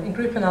often in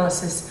group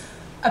analysis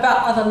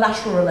about other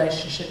lateral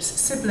relationships,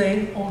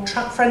 sibling or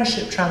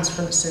friendship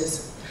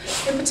transferences.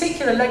 In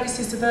particular,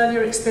 legacies of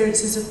earlier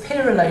experiences of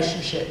peer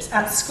relationships,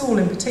 at school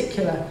in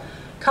particular,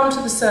 come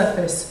to the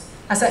surface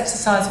as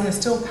exercising a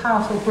still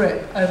powerful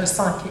grip over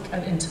psychic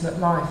and intimate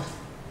life.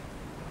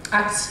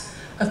 Acts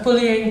of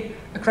bullying,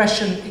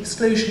 aggression,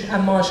 exclusion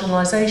and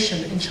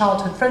marginalisation in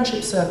childhood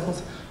friendship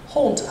circles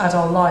haunt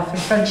adult life and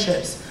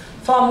friendships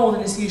far more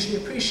than is usually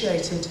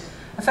appreciated,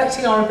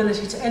 affecting our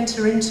ability to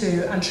enter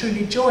into and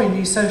truly join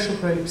new social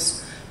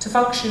groups, to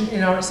function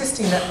in our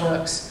existing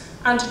networks,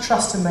 and to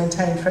trust and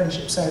maintain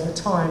friendships over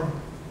time.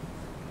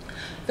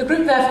 The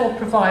group therefore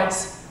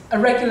provides a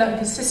regular and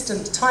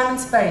consistent time and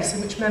space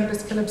in which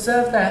members can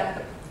observe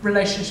their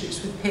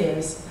relationships with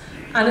peers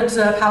and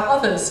observe how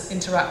others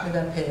interact with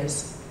their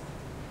peers.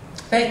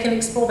 They can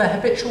explore their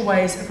habitual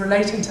ways of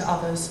relating to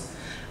others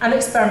and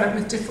experiment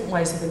with different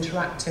ways of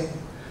interacting,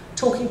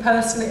 talking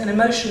personally and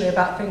emotionally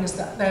about things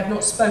that they have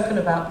not spoken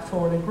about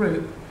before in a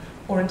group,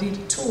 or indeed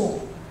at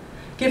all,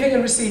 giving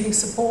and receiving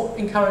support,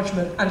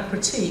 encouragement and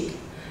critique,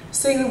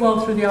 seeing the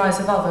world through the eyes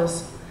of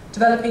others,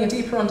 developing a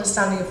deeper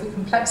understanding of the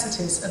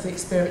complexities of the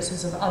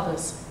experiences of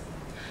others.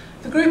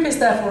 The group is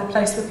therefore a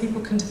place where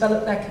people can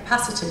develop their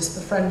capacities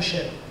for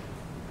friendship.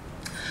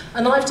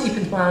 And I've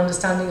deepened my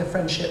understanding of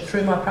friendship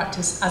through my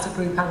practice as a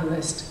group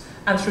analyst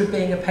and through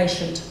being a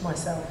patient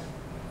myself.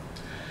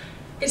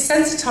 It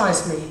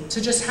sensitised me to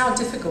just how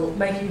difficult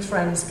making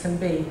friends can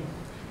be,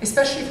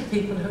 especially for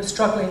people who are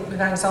struggling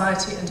with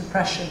anxiety and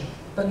depression,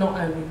 but not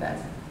only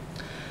them.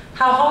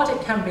 How hard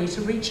it can be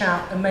to reach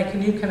out and make a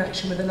new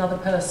connection with another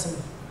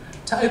person,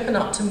 to open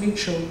up to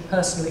mutual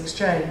personal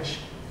exchange.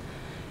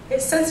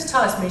 It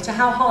sensitised me to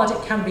how hard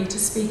it can be to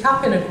speak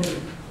up in a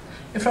group,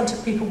 in front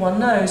of people one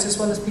knows as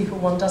well as people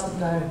one doesn't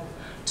know,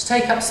 to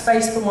take up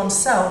space for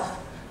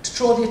oneself, to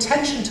draw the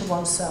attention to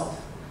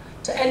oneself,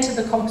 to enter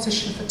the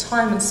competition for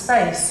time and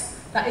space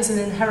that is an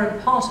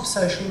inherent part of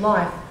social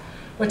life,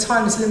 where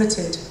time is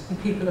limited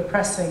and people are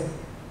pressing.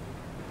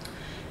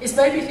 It's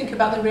made me think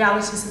about the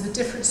realities of the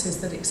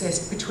differences that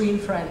exist between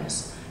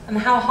friends and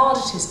how hard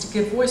it is to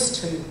give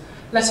voice to,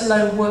 let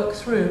alone work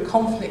through,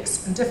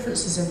 conflicts and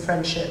differences in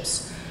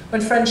friendships,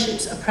 when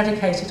friendships are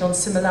predicated on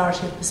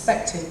similarity of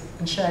perspective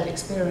and shared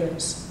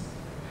experience.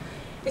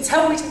 It's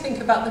helped me to think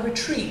about the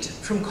retreat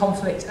from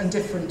conflict and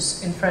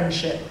difference in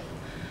friendship,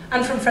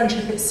 and from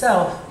friendship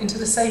itself into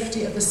the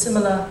safety of the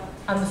similar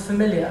and the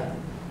familiar,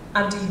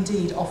 and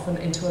indeed often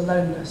into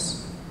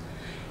aloneness.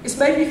 It's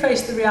made me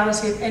face the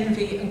reality of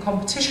envy and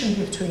competition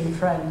between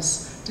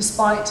friends,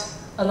 despite,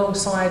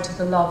 alongside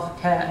the love,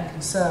 care and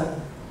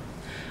concern.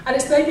 And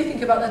it's made me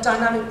think about the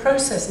dynamic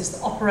processes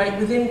that operate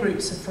within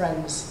groups of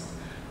friends,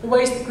 the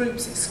ways that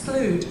groups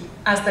exclude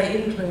as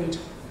they include,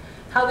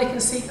 how they can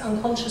seek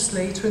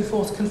unconsciously to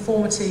enforce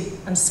conformity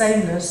and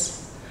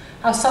sameness,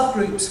 how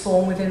subgroups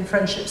form within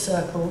friendship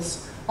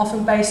circles,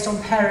 often based on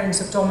pairings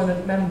of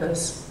dominant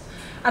members,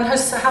 and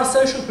how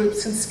social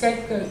groups can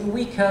scapegoat the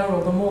weaker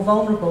or the more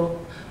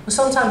vulnerable, or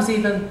sometimes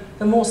even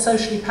the more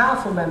socially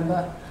powerful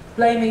member,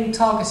 blaming,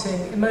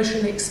 targeting,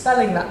 emotionally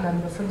expelling that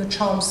member from the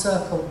charmed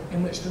circle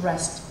in which the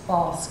rest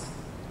bask.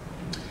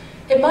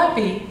 It might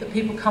be that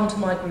people come to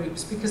my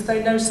groups because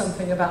they know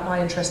something about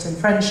my interest in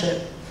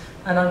friendship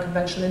and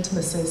unconventional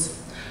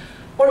intimacies.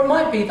 Or it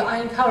might be that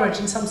I encourage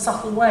in some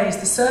subtle ways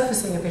the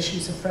surfacing of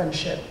issues of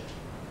friendship.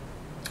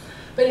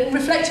 But in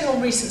reflecting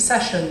on recent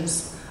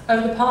sessions,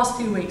 over the past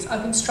few weeks,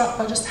 I've been struck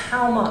by just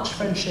how much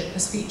friendship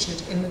has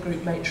featured in the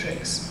group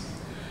matrix.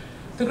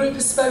 The group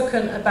has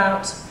spoken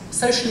about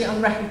socially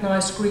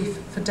unrecognised grief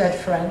for dead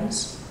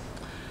friends,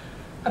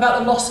 about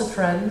the loss of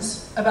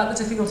friends, about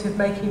the difficulty of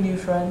making new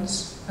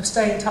friends, of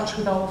staying in touch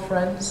with old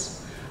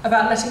friends,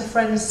 about letting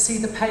friends see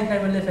the pain they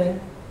were living,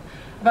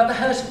 about the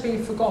hurt of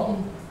being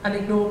forgotten and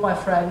ignored by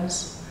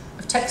friends,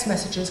 of text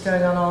messages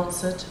going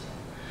unanswered.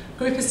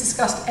 The group has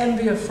discussed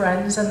envy of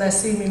friends and their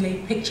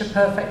seemingly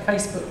picture-perfect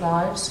Facebook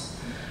lives.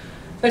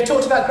 They've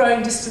talked about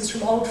growing distance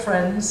from old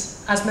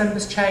friends as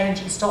members change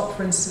and stop,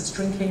 for instance,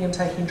 drinking and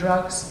taking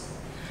drugs.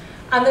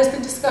 And there's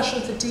been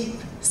discussion of the deep,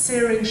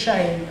 searing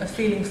shame of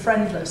feeling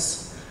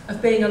friendless,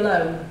 of being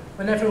alone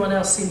when everyone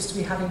else seems to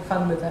be having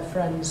fun with their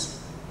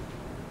friends.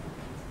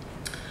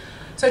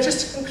 So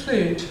just to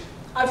conclude,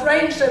 I've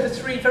ranged over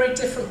 3 very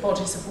different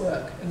bodies of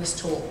work in this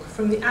talk,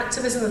 from the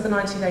activism of the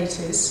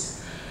 1980s,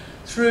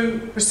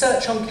 through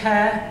research on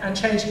care and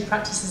changing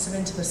practices of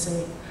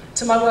intimacy,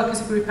 to my work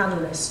as a group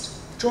analyst,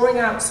 drawing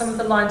out some of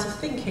the lines of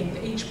thinking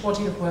that each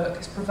body of work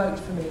has provoked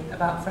for me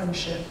about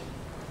friendship.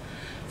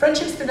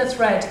 Friendship's been a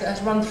thread that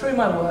has run through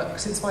my work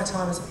since my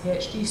time as a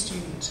PhD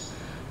student,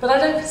 but I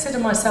don't consider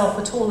myself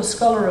at all a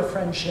scholar of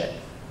friendship.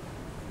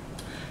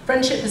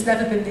 Friendship has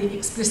never been the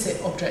explicit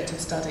object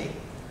of study,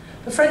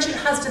 but friendship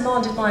has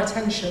demanded my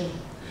attention.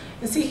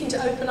 In seeking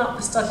to open up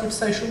the study of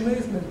social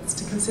movements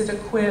to consider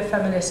queer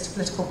feminist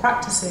political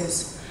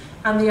practices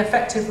and the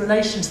affective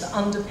relations that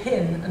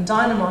underpin and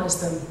dynamise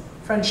them,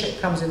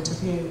 friendship comes into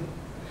view.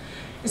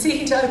 In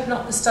seeking to open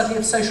up the study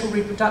of social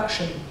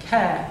reproduction,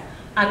 care,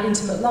 and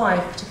intimate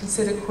life to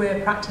consider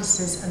queer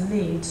practices and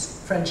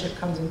needs, friendship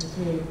comes into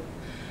view.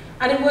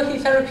 And in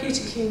working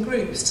therapeutically in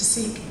groups to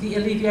seek the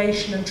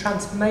alleviation and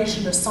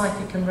transformation of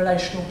psychic and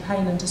relational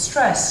pain and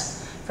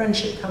distress,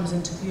 friendship comes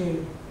into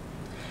view.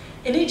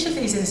 In each of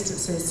these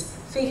instances,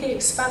 thinking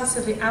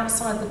expansively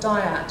outside the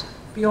dyad,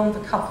 beyond the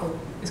couple,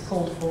 is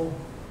called for.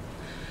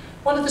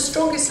 One of the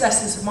strongest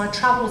lessons of my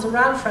travels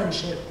around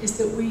friendship is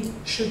that we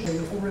should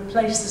move or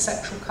replace the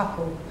sexual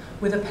couple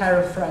with a pair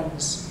of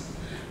friends.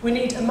 We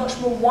need a much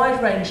more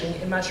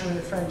wide-ranging imaginary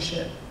of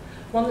friendship,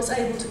 one that's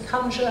able to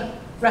conjure,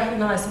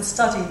 recognise and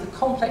study the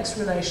complex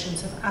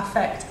relations of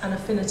affect and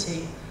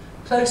affinity,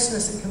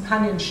 closeness and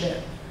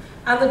companionship,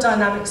 and the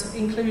dynamics of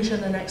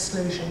inclusion and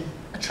exclusion,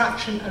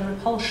 attraction and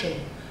repulsion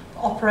that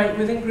operate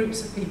within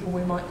groups of people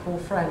we might call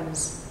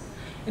friends,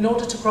 in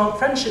order to grant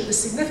friendship the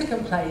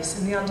significant place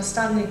in the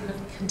understanding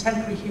of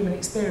contemporary human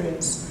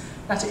experience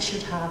that it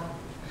should have.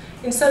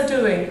 In so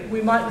doing,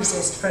 we might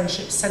resist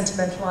friendship's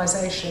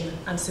sentimentalisation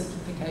and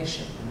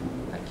simplification.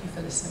 Thank you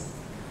for listening.